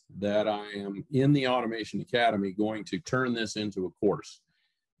 is that I am in the Automation Academy going to turn this into a course.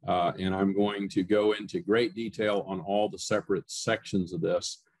 And I'm going to go into great detail on all the separate sections of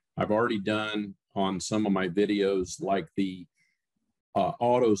this. I've already done on some of my videos, like the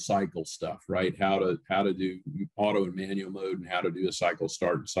auto cycle stuff, right? How to do auto and manual mode, and how to do a cycle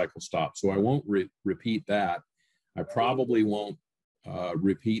start and cycle stop. So I won't repeat that. I probably won't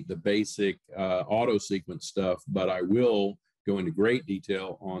repeat the basic auto sequence stuff, but I will go into great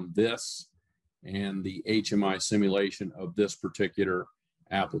detail on this and the HMI simulation of this particular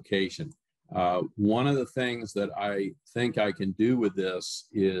application. One of the things that I think I can do with this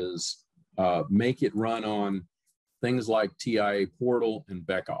is make it run on things like TIA Portal and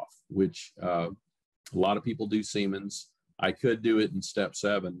Beckhoff, which a lot of people do Siemens. I could do it in Step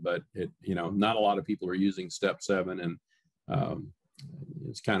 7, but not a lot of people are using Step 7, and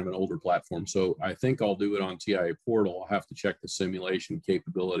it's kind of an older platform. So I think I'll do it on TIA Portal. I'll have to check the simulation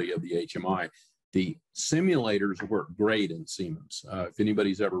capability of the HMI. The simulators work great in Siemens. If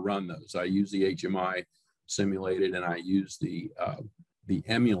anybody's ever run those, I use the HMI simulated, and I use the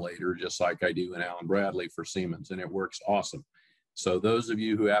emulator just like I do in Allen Bradley for Siemens, and it works awesome. So those of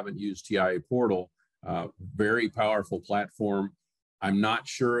you who haven't used TIA Portal, very powerful platform. I'm not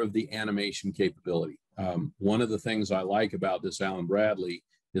sure of the animation capability. One of the things I like about this Allen Bradley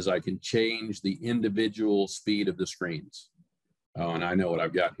is I can change the individual speed of the screens. Oh, and I know what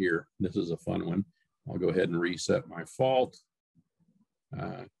I've got here. This is a fun one. I'll go ahead and reset my fault.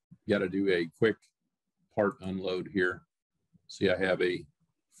 Got to do a quick part unload here. See, I have a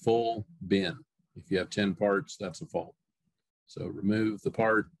full bin. If you have 10 parts, that's a fault. So remove the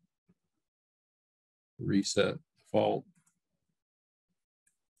part, reset the fault,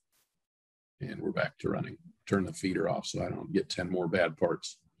 and we're back to running. Turn the feeder off so I don't get 10 more bad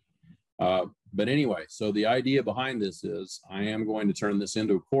parts. But anyway, so the idea behind this is I am going to turn this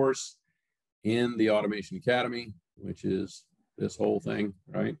into a course in the Automation Academy, which is this whole thing,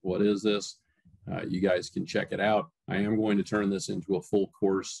 right? What is this? You guys can check it out. I am going to turn this into a full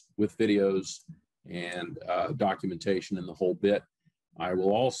course with videos and documentation and the whole bit. I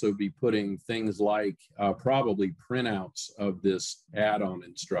will also be putting things like probably printouts of this add-on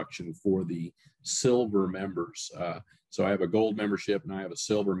instruction for the silver members. So I have a gold membership and I have a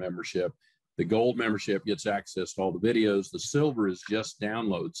silver membership. The gold membership gets access to all the videos. The silver is just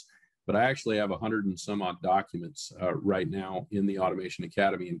downloads, but I actually have 100 and some odd documents right now in the Automation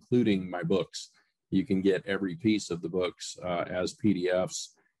Academy, including my books. You can get every piece of the books as PDFs,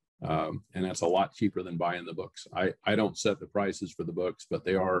 and that's a lot cheaper than buying the books. I don't set the prices for the books, but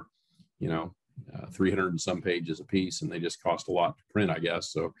they are, 300 and some pages a piece, and they just cost a lot to print, I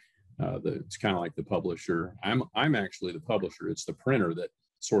guess. So it's kind of like the publisher. I'm actually the publisher. It's the printer that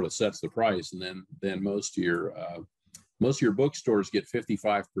sort of sets the price, and then most of your bookstores get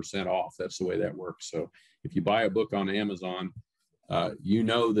 55% off. That's the way that works. So if you buy a book on Amazon, you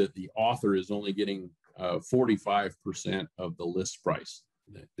know that the author is only getting 45% of the list price.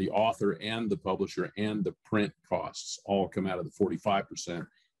 The author and the publisher and the print costs all come out of the 45%,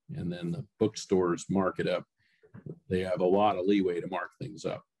 and then the bookstores mark it up. They have a lot of leeway to mark things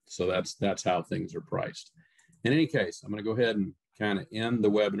up. So that's how things are priced. In any case, I'm going to go ahead and kind of end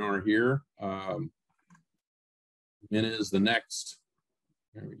the webinar here. When is the next?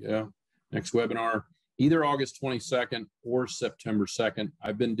 There we go. Next webinar, either August 22nd or September 2nd.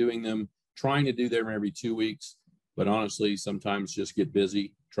 I've been doing them, trying to do them every 2 weeks, but honestly, sometimes just get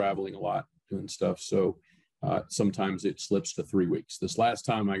busy traveling a lot, doing stuff. So sometimes it slips to 3 weeks. This last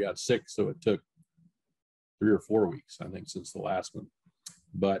time I got sick, so it took 3 or 4 weeks, I think, since the last one.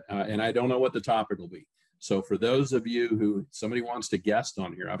 But, and I don't know what the topic will be. So for those of you who, somebody wants to guest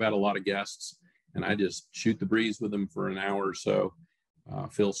on here, I've had a lot of guests, and I just shoot the breeze with them for an hour or so.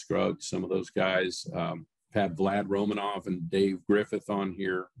 Phil Scruggs, some of those guys. Had Vlad Romanov and Dave Griffith on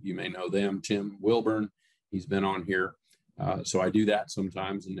here. You may know them. Tim Wilburn, he's been on here. So I do that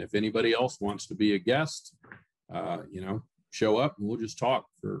sometimes. And if anybody else wants to be a guest, show up and we'll just talk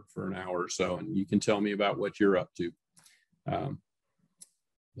for an hour or so. And you can tell me about what you're up to.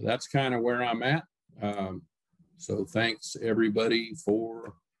 That's kind of where I'm at. So thanks everybody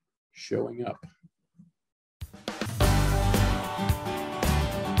for showing up.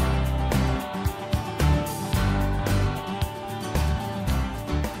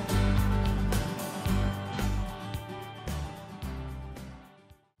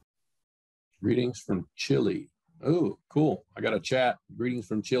 Greetings from Chile. Oh, cool. I got a chat. Greetings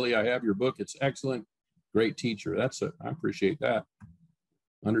from Chile. I have your book. It's excellent. Great teacher. I appreciate that.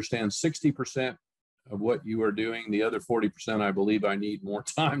 understand 60% of what you are doing. The other 40%, I believe I need more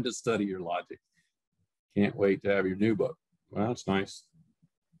time to study your logic. Can't wait to have your new book. Well, that's nice.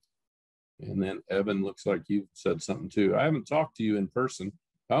 And then Evan, looks like you said something too. I haven't talked to you in person.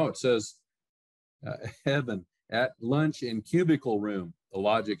 Oh, it says, Evan, at lunch in cubicle room. The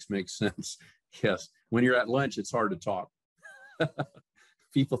logics make sense. Yes, when you're at lunch, it's hard to talk.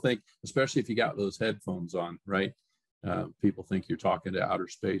 People think, especially if you got those headphones on, right? People think you're talking to outer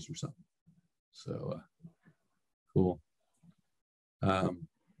space or something. So cool.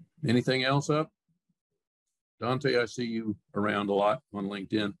 Anything else up? Dante, I see you around a lot on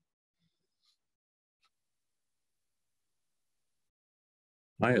LinkedIn.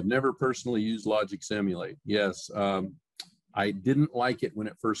 I have never personally used Logic Simulate. Yes, I didn't like it when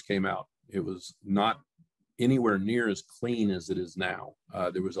it first came out. It was not anywhere near as clean as it is now.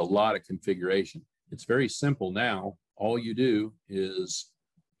 There was a lot of configuration. It's very simple now. All you do is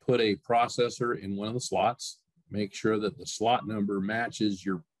put a processor in one of the slots, make sure that the slot number matches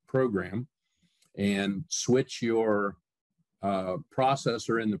your program, and switch your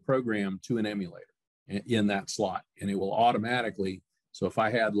processor in the program to an emulator in that slot. And it will automatically, so if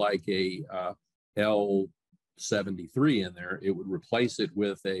I had like a L73 in there, it would replace it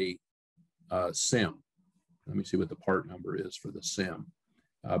with a sim. Let me see what the part number is for the sim.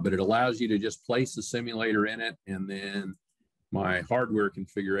 But it allows you to just place the simulator in it, and then my hardware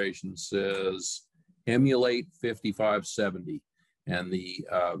configuration says emulate 5570, and the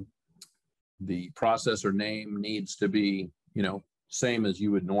processor name needs to be, you know, same as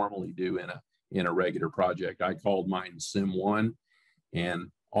you would normally do in a regular project. I called mine Sim1,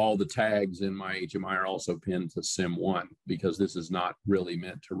 and all the tags in my HMI are also pinned to Sim1 because this is not really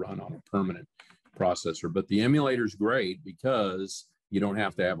meant to run on a permanent processor. But the emulator is great because you don't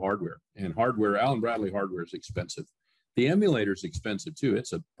have to have hardware, and hardware, Allen Bradley hardware, is expensive. The emulator is expensive too.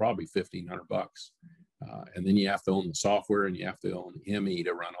 It's probably $1,500. And then you have to own the software, and you have to own ME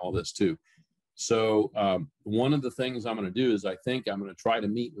to run all this too. So one of the things I'm going to do is I think I'm going to try to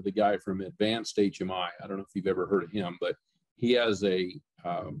meet with a guy from Advanced HMI. I don't know if you've ever heard of him, but he has a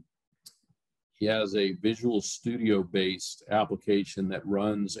Visual Studio based application that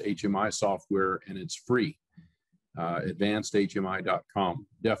runs HMI software, and it's free. AdvancedHMI.com,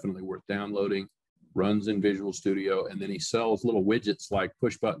 definitely worth downloading. Runs in Visual Studio, and then he sells little widgets like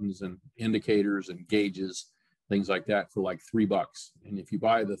push buttons and indicators and gauges, things like that, for like $3. And if you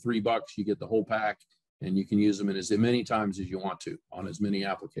buy the $3, you get the whole pack, and you can use them in as many times as you want to on as many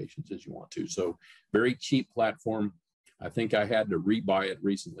applications as you want to. So very cheap platform. I think I had to rebuy it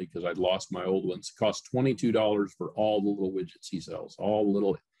recently because I'd lost my old ones. It costs $22 for all the little widgets he sells, all the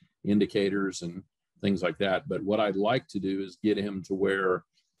little indicators and things like that. But what I'd like to do is get him to where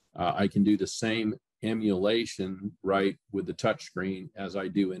I can do the same emulation, right, with the touch screen as I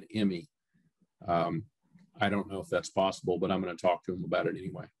do in ME. I don't know if that's possible, but I'm going to talk to him about it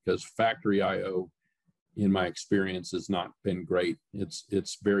anyway, because factory IO, in my experience, has not been great.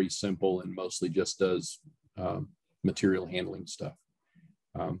 It's very simple and mostly just does material handling stuff.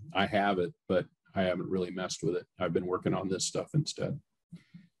 I have it, but I haven't really messed with it. I've been working on this stuff instead.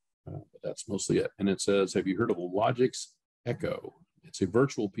 But that's mostly it. And it says, have you heard of Logic's Echo? It's a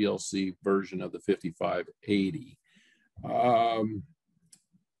virtual PLC version of the 5580.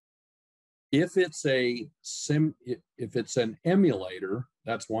 If it's an emulator,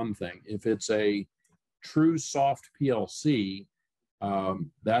 that's one thing. If it's a true soft PLC,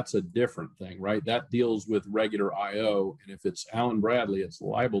 that's a different thing, right? That deals with regular IO. And if it's Allen Bradley, it's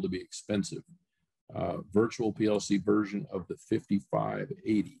liable to be expensive. Virtual PLC version of the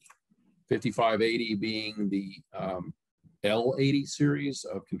 5580. 5580 being the L80 series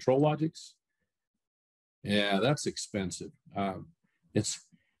of control logics. Yeah, that's expensive. It's,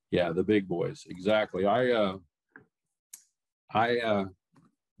 yeah, the big boys. Exactly. I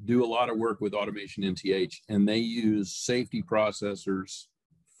do a lot of work with Automation NTH, and they use safety processors,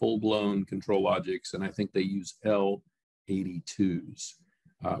 full-blown control logics, and I think they use L82s.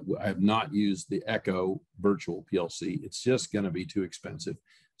 I have not used the Echo virtual PLC. It's just going to be too expensive.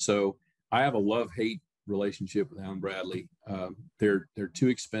 So I have a love-hate relationship with Allen Bradley. They're too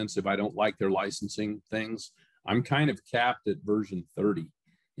expensive. I don't like their licensing things. I'm kind of capped at version 30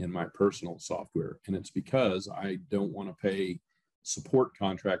 in my personal software, and it's because I don't want to pay support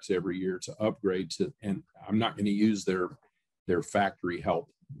contracts every year to upgrade to, and I'm not going to use their factory help.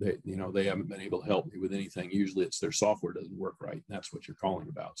 They haven't been able to help me with anything. Usually it's their software doesn't work right, and that's what you're calling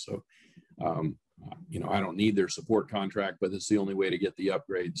about. So I don't need their support contract, but it's the only way to get the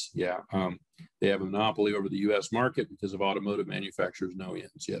upgrades. Yeah. They have a monopoly over the US market because of automotive manufacturers and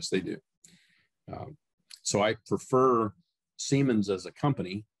OEMs. Yes, they do. So I prefer Siemens as a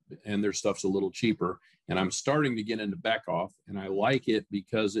company, and their stuff's a little cheaper. And I'm starting to get into Beckhoff, and I like it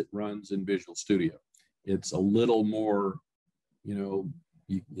because it runs in Visual Studio. It's a little more, you know,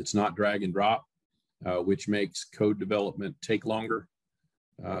 it's not drag and drop, which makes code development take longer.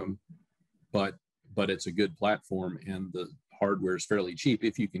 But it's a good platform, and the hardware is fairly cheap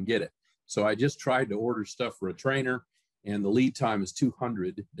if you can get it. So I just tried to order stuff for a trainer, and the lead time is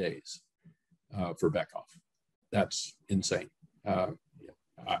 200 days for Beckhoff. That's insane.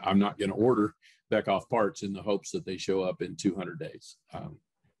 I'm not going to order Beckhoff parts in the hopes that they show up in 200 days.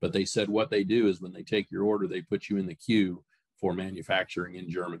 But they said what they do is when they take your order, they put you in the queue for manufacturing in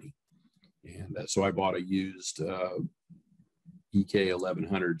Germany. And so I bought a used EK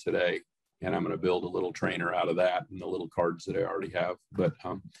 1100 today, and I'm going to build a little trainer out of that and the little cards that I already have. But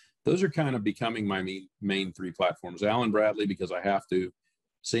those are kind of becoming my main three platforms. Allen Bradley, because I have to.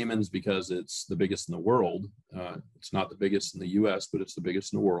 Siemens, because it's the biggest in the world. It's not the biggest in the US, but it's the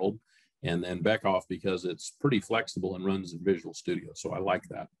biggest in the world. And then Beckhoff, because it's pretty flexible and runs in Visual Studio. So I like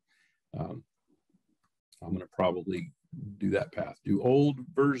that. I'm going to probably do that path. Do old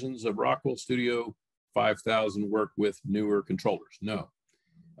versions of Rockwell Studio 5000 work with newer controllers? No.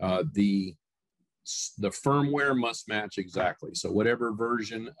 The firmware must match exactly. So whatever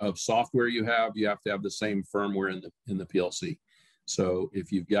version of software you have to have the same firmware in the PLC. So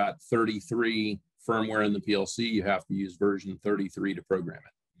if you've got 33 firmware in the PLC, you have to use version 33 to program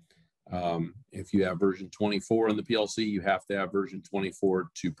it. If you have version 24 in the PLC, you have to have version 24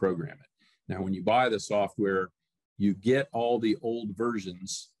 to program it. Now, when you buy the software, you get all the old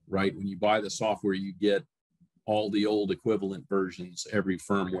versions, right? When you buy the software, you get all the old equivalent versions, every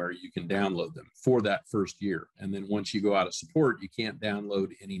firmware, you can download them for that first year. And then once you go out of support, you can't download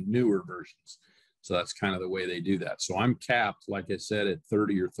any newer versions. So that's kind of the way they do that. So I'm capped, like I said, at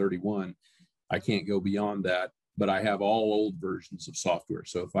 30 or 31. I can't go beyond that, but I have all old versions of software.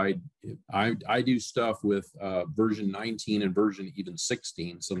 So if I do stuff with version 19 and version even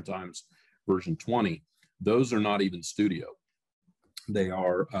 16, sometimes version 20, those are not even Studio. They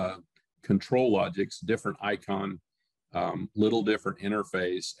are control logics, different icon, little different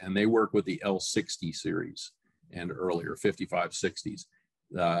interface, and they work with the L60 series and earlier 5560s.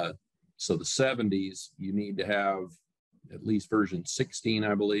 So the 70s, you need to have at least version 16,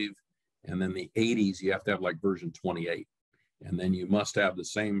 I believe. And then the 80s, you have to have like version 28. And then you must have the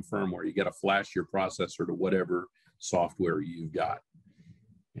same firmware. You got to flash your processor to whatever software you've got.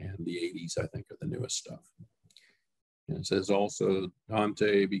 And the 80s, I think, are the newest stuff. And it says also,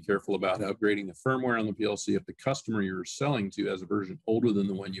 Dante, be careful about upgrading the firmware on the PLC. If the customer you're selling to has a version older than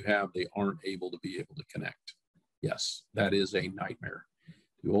the one you have, they aren't able to connect. Yes, that is a nightmare.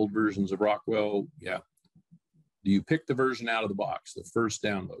 The old versions of Rockwell, yeah. Do you pick the version out of the box, the first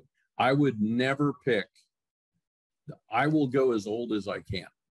download? I would never pick. I will go as old as I can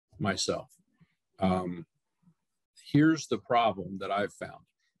myself. Here's the problem that I've found.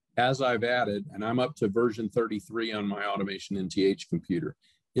 As I've added, and I'm up to version 33 on my Automation NTH computer,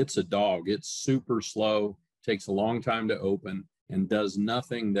 it's a dog. It's super slow, takes a long time to open, and does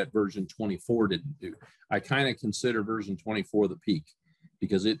nothing that version 24 didn't do. I kind of consider version 24 the peak,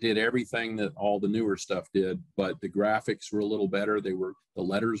 because it did everything that all the newer stuff did, but the graphics were a little better. The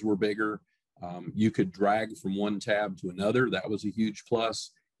letters were bigger. You could drag from one tab to another. That was a huge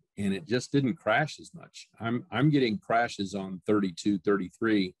plus, and it just didn't crash as much. I'm getting crashes on 32,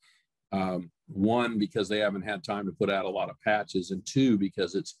 33. One, because they haven't had time to put out a lot of patches, and two,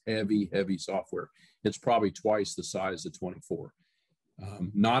 because it's heavy software. It's probably twice the size of 24.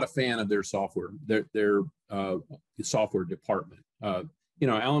 Not a fan of their software, their software department. You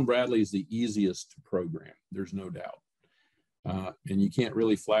know, Allen Bradley is the easiest to program. There's no doubt. And you can't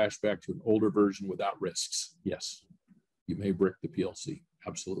really flash back to an older version without risks. Yes, you may brick the PLC.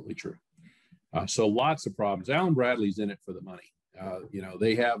 Absolutely true. So lots of problems. Allen Bradley's in it for the money. You know,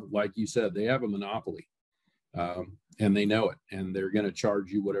 they have, like you said, they have a monopoly, and they know it, and they're going to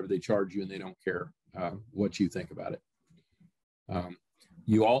charge you whatever they charge you, and they don't care what you think about it.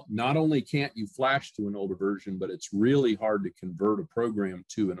 Not only can't you flash to an older version, but it's really hard to convert a program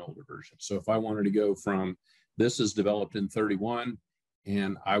to an older version. So if I wanted to go from, this is developed in 31,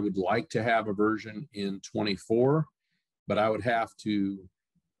 and I would like to have a version in 24, but I would have to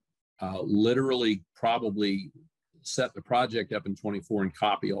literally probably set the project up in 24 and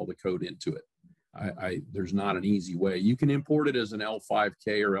copy all the code into it. There's not an easy way. You can import it as an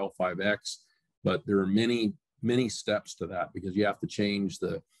L5K or L5X, but there are many steps to that, because you have to change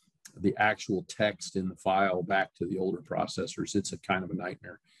the actual text in the file back to the older processors. It's a kind of a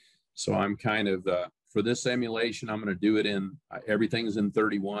nightmare. So I'm kind of, for this emulation, I'm going to do it in, everything's in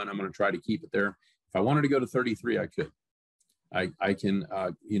 31. I'm going to try to keep it there. If I wanted to go to 33, I could. I can,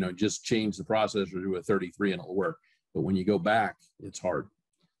 you know, just change the processor to a 33 and it'll work. But when you go back, it's hard.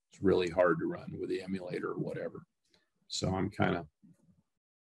 It's really hard to run with the emulator or whatever. So I'm kind of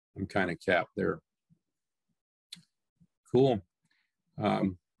capped there. Cool. I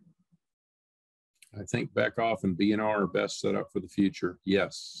think back off and B&R are best set up for the future.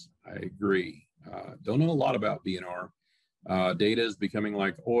 Yes, I agree. Don't know a lot about B&R. Data is becoming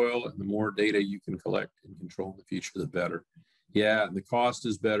like oil, and the more data you can collect and control in the future, the better. Yeah, the cost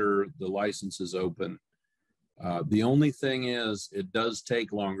is better. The license is open. The only thing is it does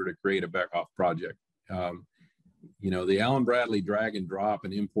take longer to create a back-off project. You know, the Allen Bradley drag and drop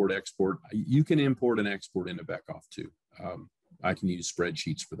and import export, you can import and export into back-off too. I can use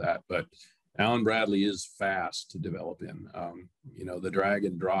spreadsheets for that, but Allen Bradley is fast to develop in. You know, the drag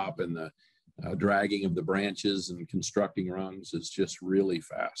and drop and the dragging of the branches and constructing rungs is just really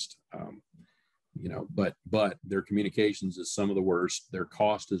fast. You know, but their communications is some of the worst. Their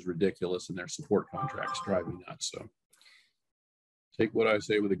cost is ridiculous, and their support contracts drive me nuts. So take what I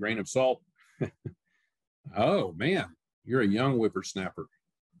say with a grain of salt. Oh man, you're a young whippersnapper,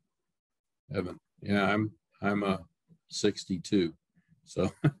 Evan. Yeah, I'm a 62,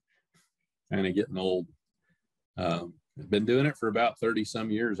 so kind of getting old. I've been doing it for about 30 some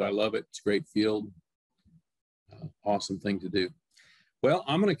years. I love it. It's a great field. Awesome thing to do. Well,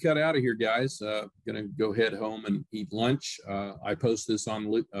 I'm going to cut out of here, guys. Going to go head home and eat lunch. I post this on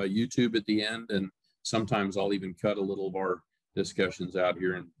YouTube at the end, and sometimes I'll even cut a little of our discussions out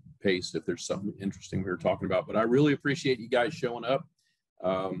here and paste if there's something interesting we were talking about. But I really appreciate you guys showing up.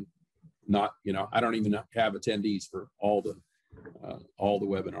 Not, you know, I don't even have attendees for all the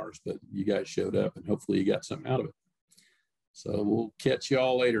webinars, but you guys showed up, and hopefully you got something out of it. So we'll catch you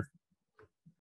all later.